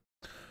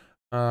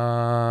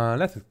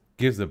 Let's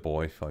give the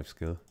boy 5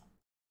 skill.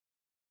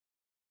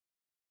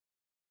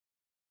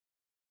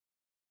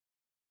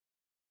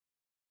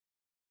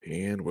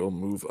 And we'll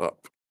move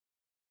up.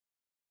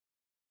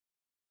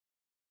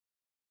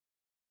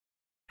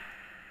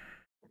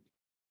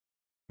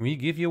 We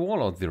give you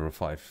Warlord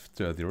 05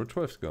 to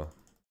 012 skill.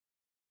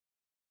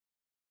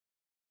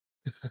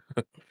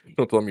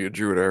 Don't tell me you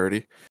drew it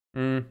already.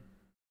 Mm.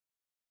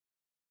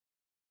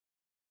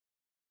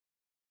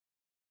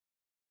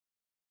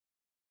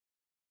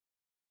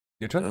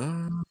 Your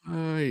turn?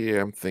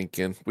 Yeah, I'm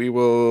thinking. We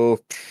will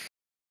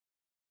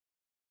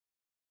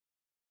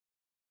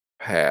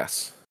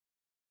pass.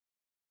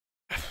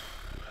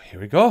 Here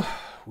we go.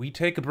 We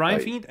take a Brine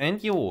Fiend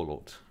and your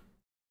Warlord.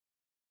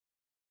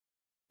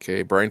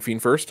 Okay, Brine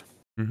Fiend first.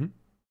 Mm-hmm.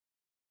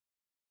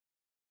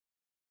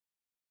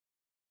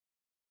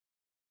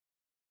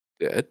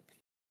 Dead.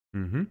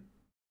 Mm-hmm.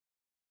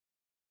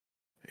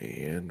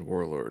 And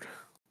Warlord.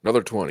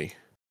 Another 20.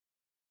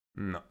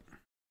 No.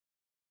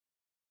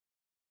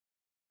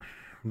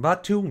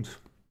 But tuned.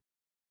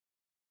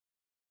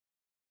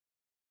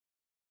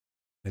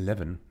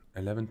 11.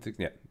 11, 6.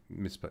 Yeah,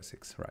 missed by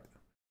 6, right.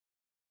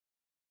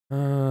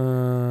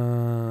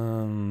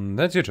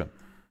 That's your turn.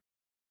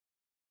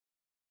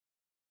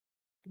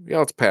 Yeah,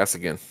 let's pass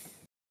again.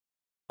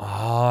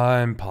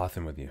 I'm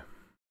pathing with you.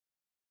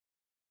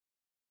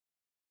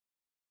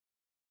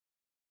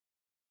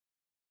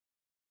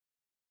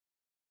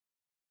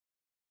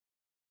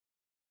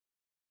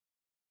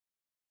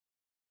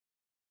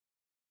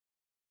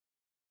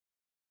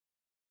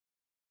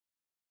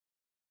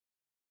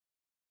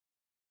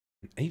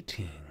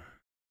 18.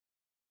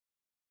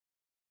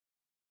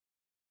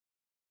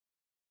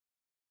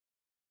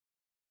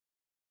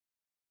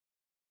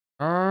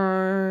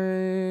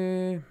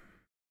 I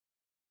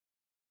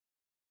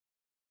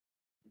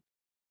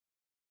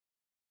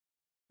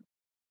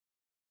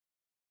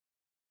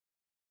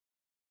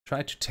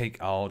try to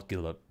take out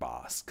Gilbert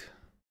Bask.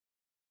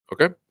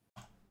 Okay.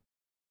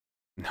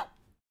 No.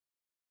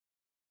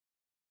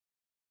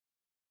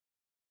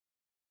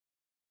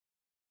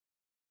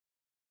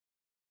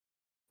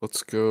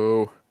 Let's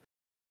go.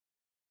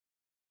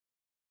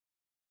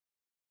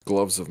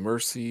 Gloves of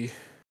Mercy.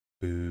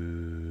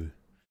 Boo.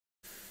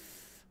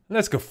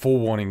 Let's go full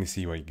warning to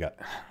see what you got.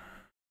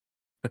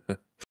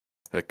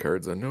 That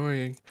card's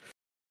annoying.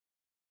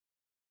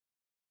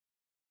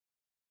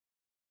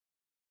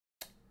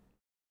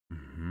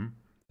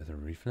 There's a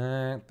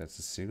reflect. That's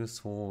a Sigil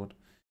sword.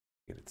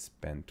 Get it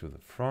spent to the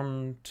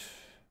front.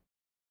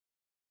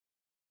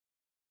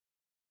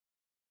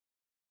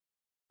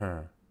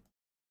 Huh.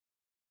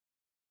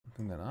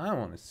 Something that I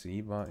want to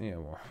see, but yeah,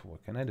 well,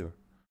 what can I do?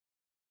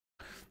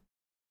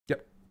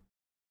 Yep.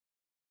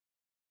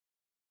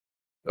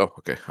 Oh,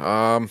 okay.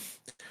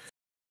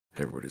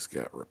 Everybody's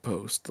got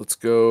riposte. Let's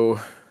go.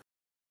 Let's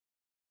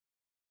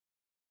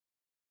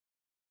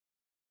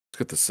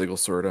get the Sigil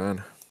sword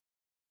on.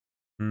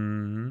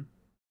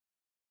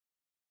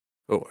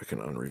 Oh, I can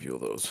unreveal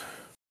those.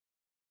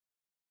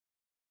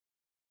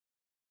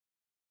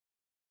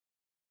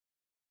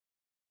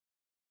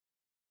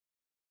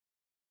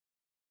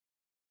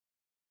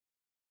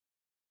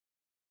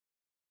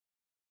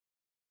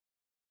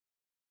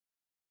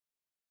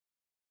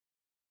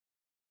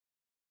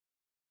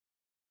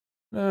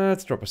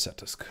 Let's drop a set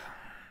disc.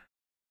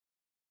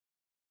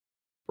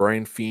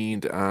 Brine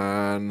Fiend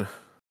on.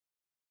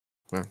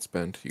 Come on,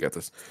 spend. You got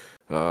this.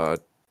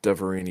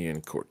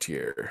 Deveranian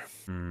Courtier.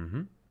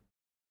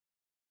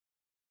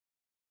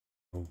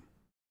 Oh.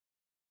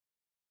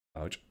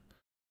 Ouch.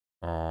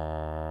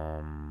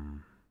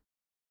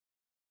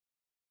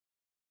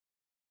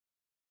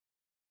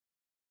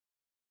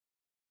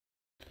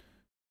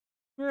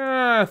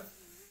 Yeah.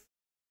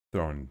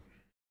 Thrown.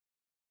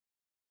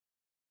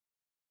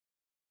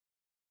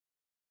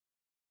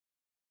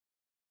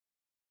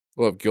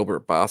 We'll have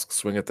Gilbert Bosk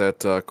swing at that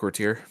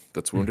Courtier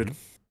that's wounded.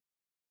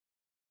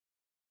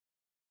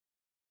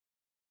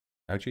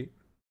 Ouchie.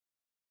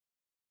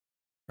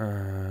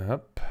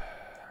 Up.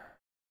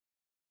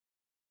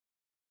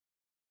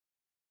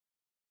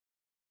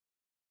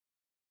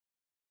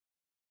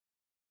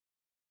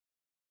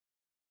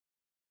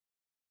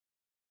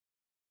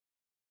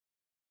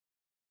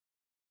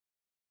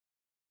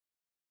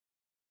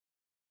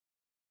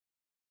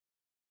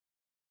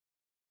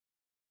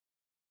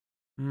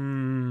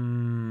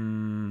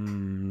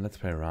 Let's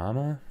play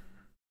Rama.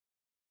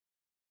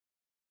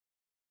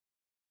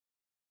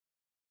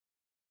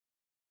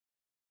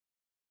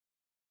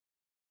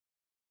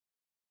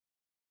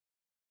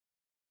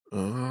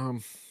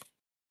 Let's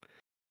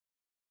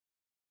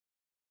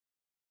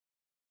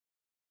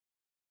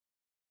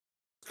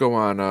go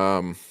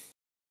on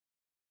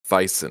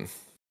Thyssen.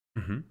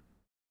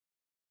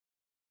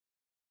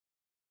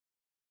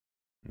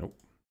 Nope.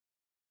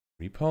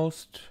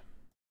 Repost.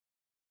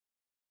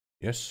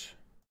 Yes.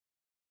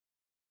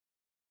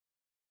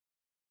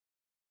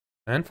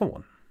 And for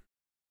one.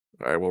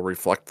 I will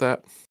reflect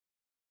that.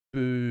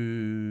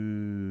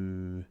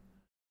 Boo.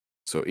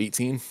 So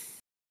 18.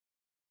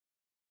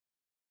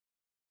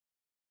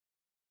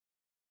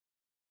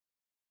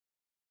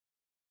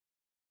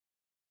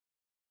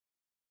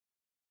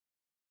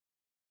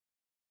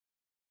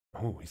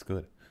 Oh, he's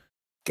good.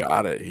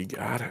 Got it. He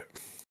got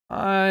it.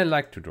 I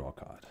like to draw a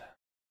card.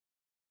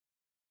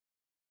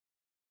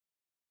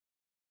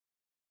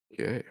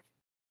 Okay.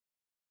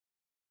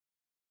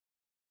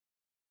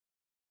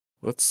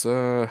 Let's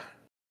might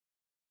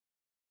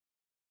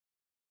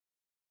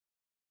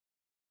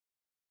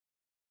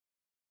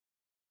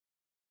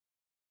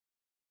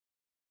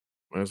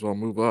as well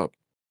move up.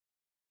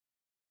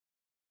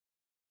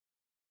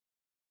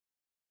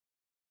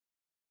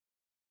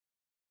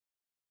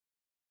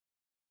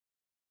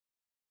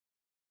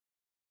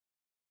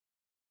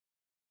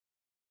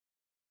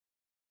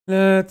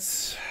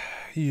 Let's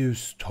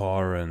use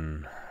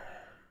Tauren.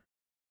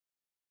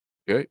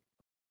 Okay.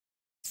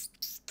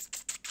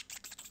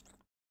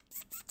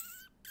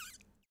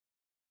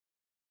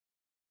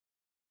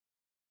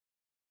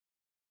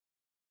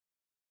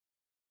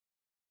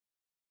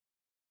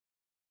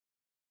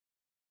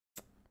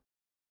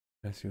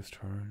 Let's use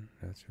Tauren.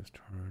 Let's use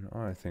Tauren.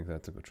 Oh, I think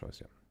that's a good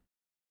choice, yeah.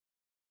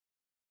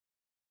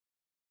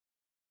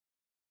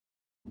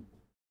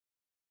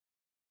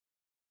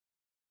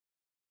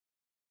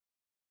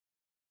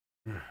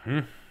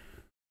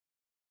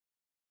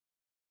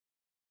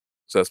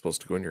 Is that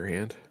supposed to go in your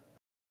hand?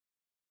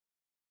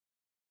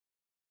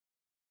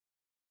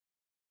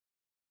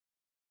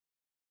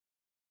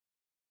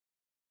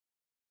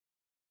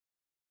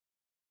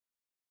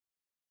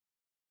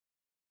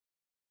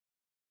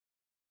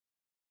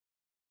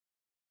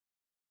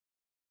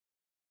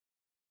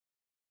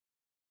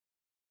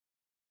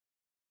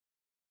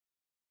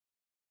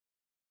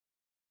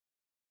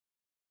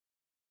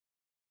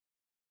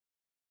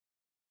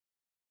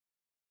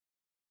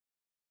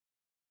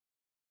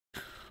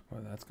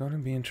 Well, that's gonna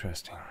be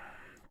interesting.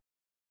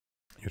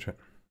 Your turn.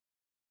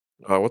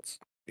 What's...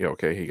 Yeah,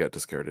 okay, he got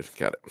discarded.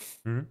 Got it.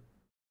 Mm-hmm.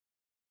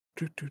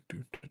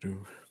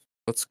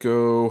 Let's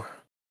go...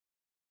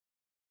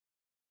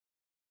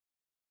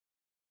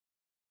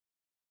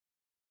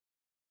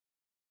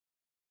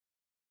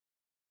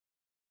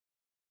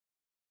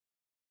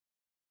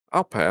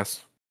 I'll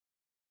pass.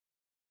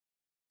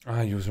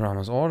 I use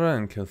Rama's order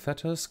and kill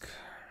Thetusk.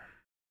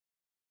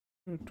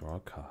 Draw a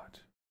card.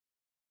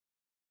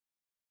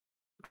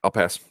 I'll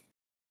pass.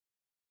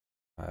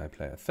 I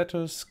play a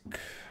Thetusk.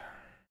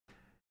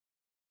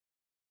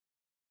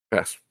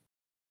 Pass.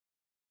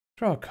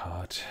 Draw a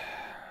card.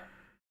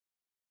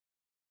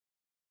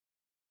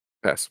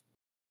 Pass.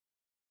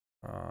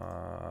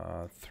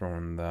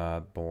 Throwing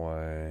that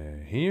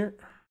boy here.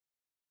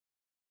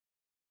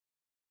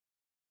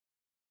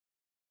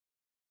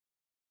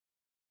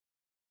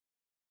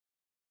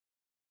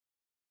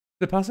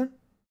 The passing?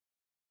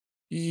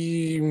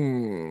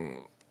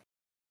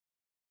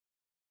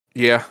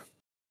 Yeah.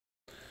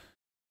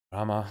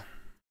 Rama.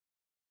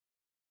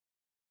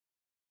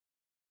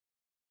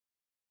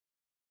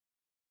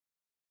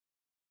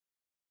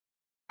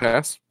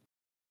 Pass.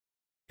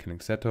 Killing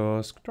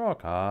Thetusk. Draw a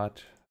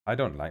card. I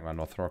don't like my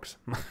Northrocks.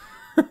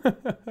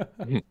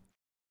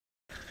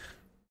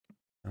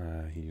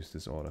 He used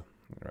his order.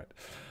 Right.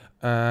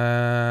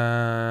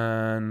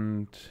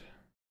 And...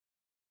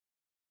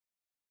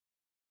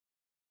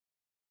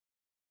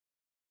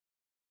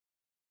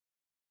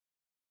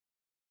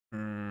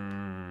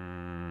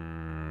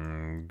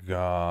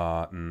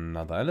 got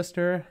another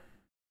Alistair.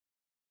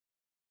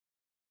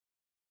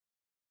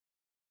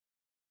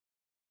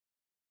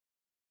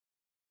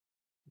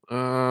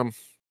 All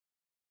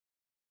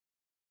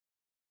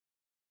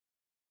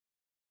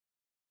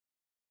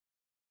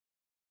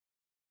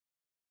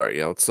right,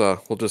 yeah, let's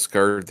we'll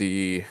discard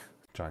the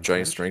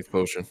giant strength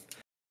potion.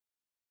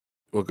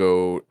 We'll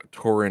go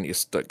Torin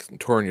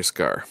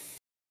Yaskar.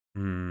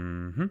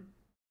 Mm-hmm.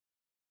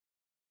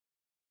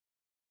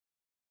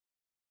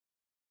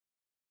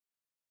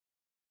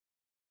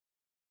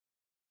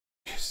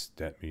 Yes,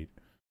 that meat.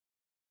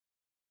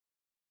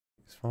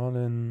 He's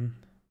fallen.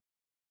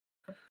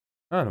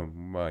 Oh no,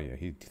 well yeah,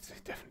 he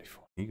definitely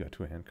fallen. He got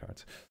 2 hand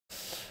cards.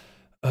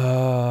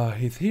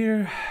 He's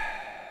here.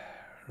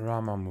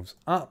 Rama moves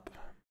up.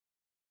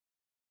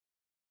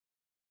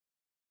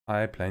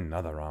 I play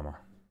another Rama.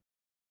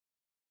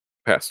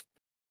 Pass.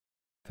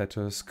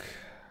 Thetusk.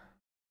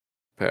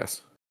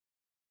 Pass.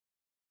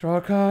 Draw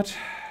a card.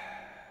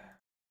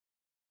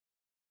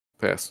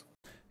 Pass.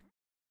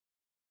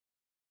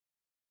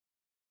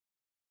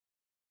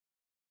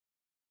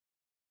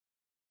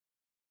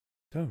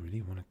 Do I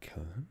really want to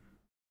kill him?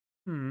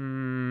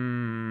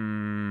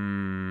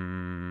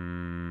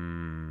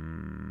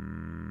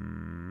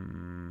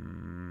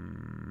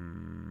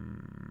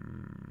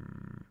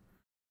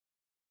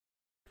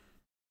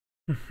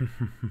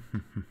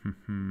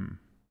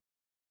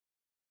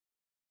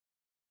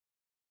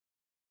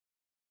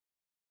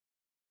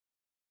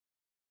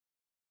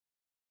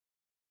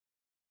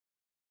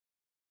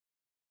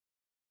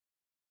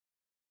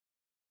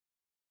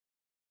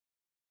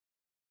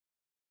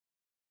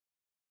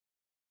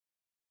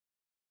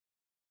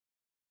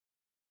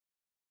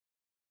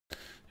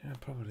 Yeah,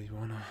 probably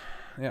wanna.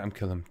 Yeah, I'm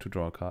killing him to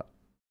draw a card.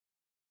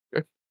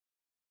 Okay.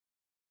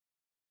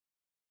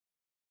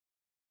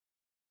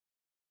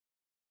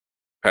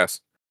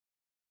 Pass.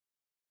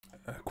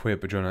 Queer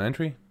journal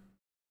entry.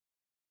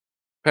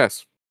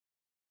 Pass.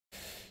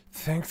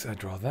 Thanks, I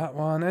draw that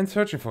one. And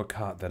searching for a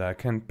card that I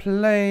can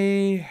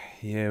play.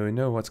 Yeah, we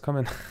know what's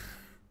coming.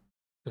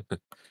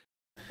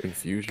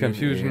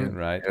 Confusion,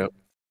 right. Yep.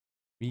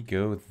 We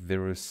go with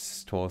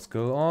Virus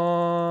Torskill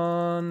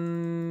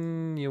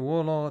on your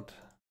Warlord.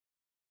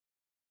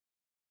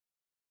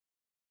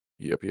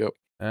 Yep.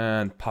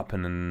 And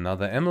popping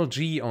another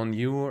MLG on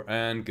you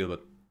and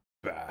Gilbert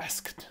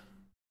Basked.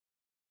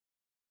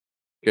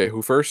 Okay,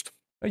 who first?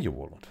 Your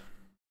Warlord.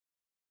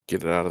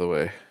 Get it out of the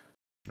way.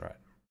 Right.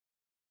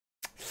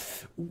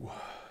 Ooh.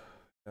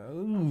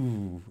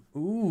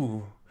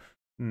 Ooh.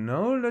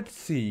 No, let's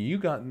see. You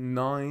got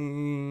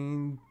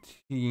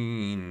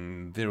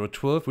 19.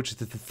 012, which is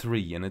the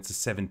 3, and it's a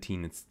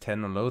 17. It's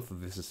 10 on both.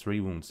 This is 3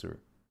 wounds, sir.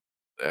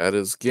 That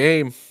is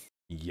game.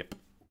 Yep.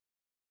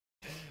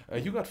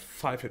 You got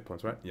 5 hit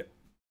points, right? Yep.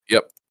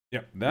 Yep.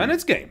 Then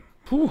it's game.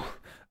 Whew.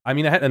 I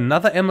mean, I had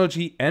another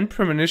MLG and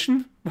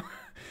premonition.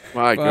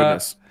 My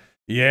goodness.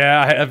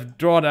 Yeah, I have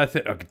drawn. I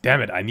think, oh,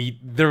 damn it! I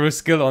need zero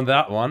skill on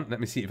that one. Let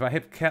me see. If I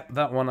had kept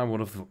that one, I would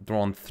have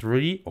drawn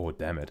 3. Oh,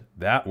 damn it!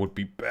 That would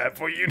be bad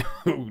for you.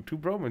 2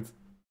 promos.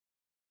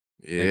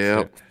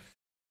 Yep.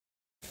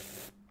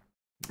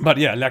 But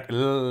yeah,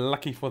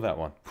 lucky for that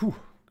one. Whew,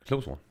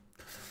 close one.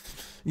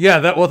 Yeah,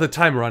 that was the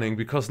time running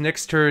because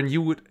next turn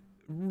you would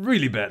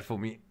really bad for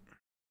me.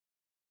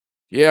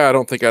 Yeah, I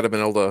don't think I'd have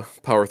been able to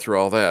power through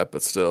all that,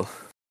 but still.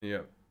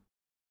 Yeah.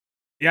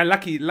 Yeah,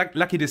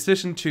 lucky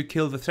decision to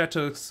kill the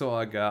Thetusk, so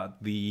I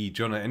got the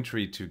journal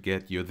entry to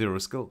get your 0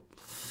 skill.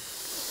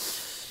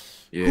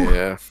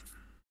 Yeah.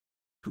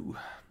 Ooh.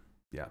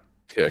 yeah.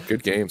 Yeah,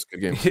 good games, good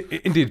games.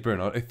 Indeed,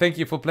 Burnout. Thank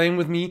you for playing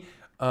with me.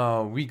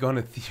 I'm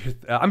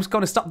just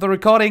gonna stop the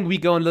recording. We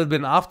go a little bit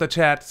in after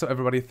chat. So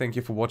everybody, thank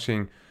you for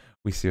watching.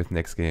 We see you at the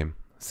next game.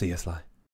 See you, Sly.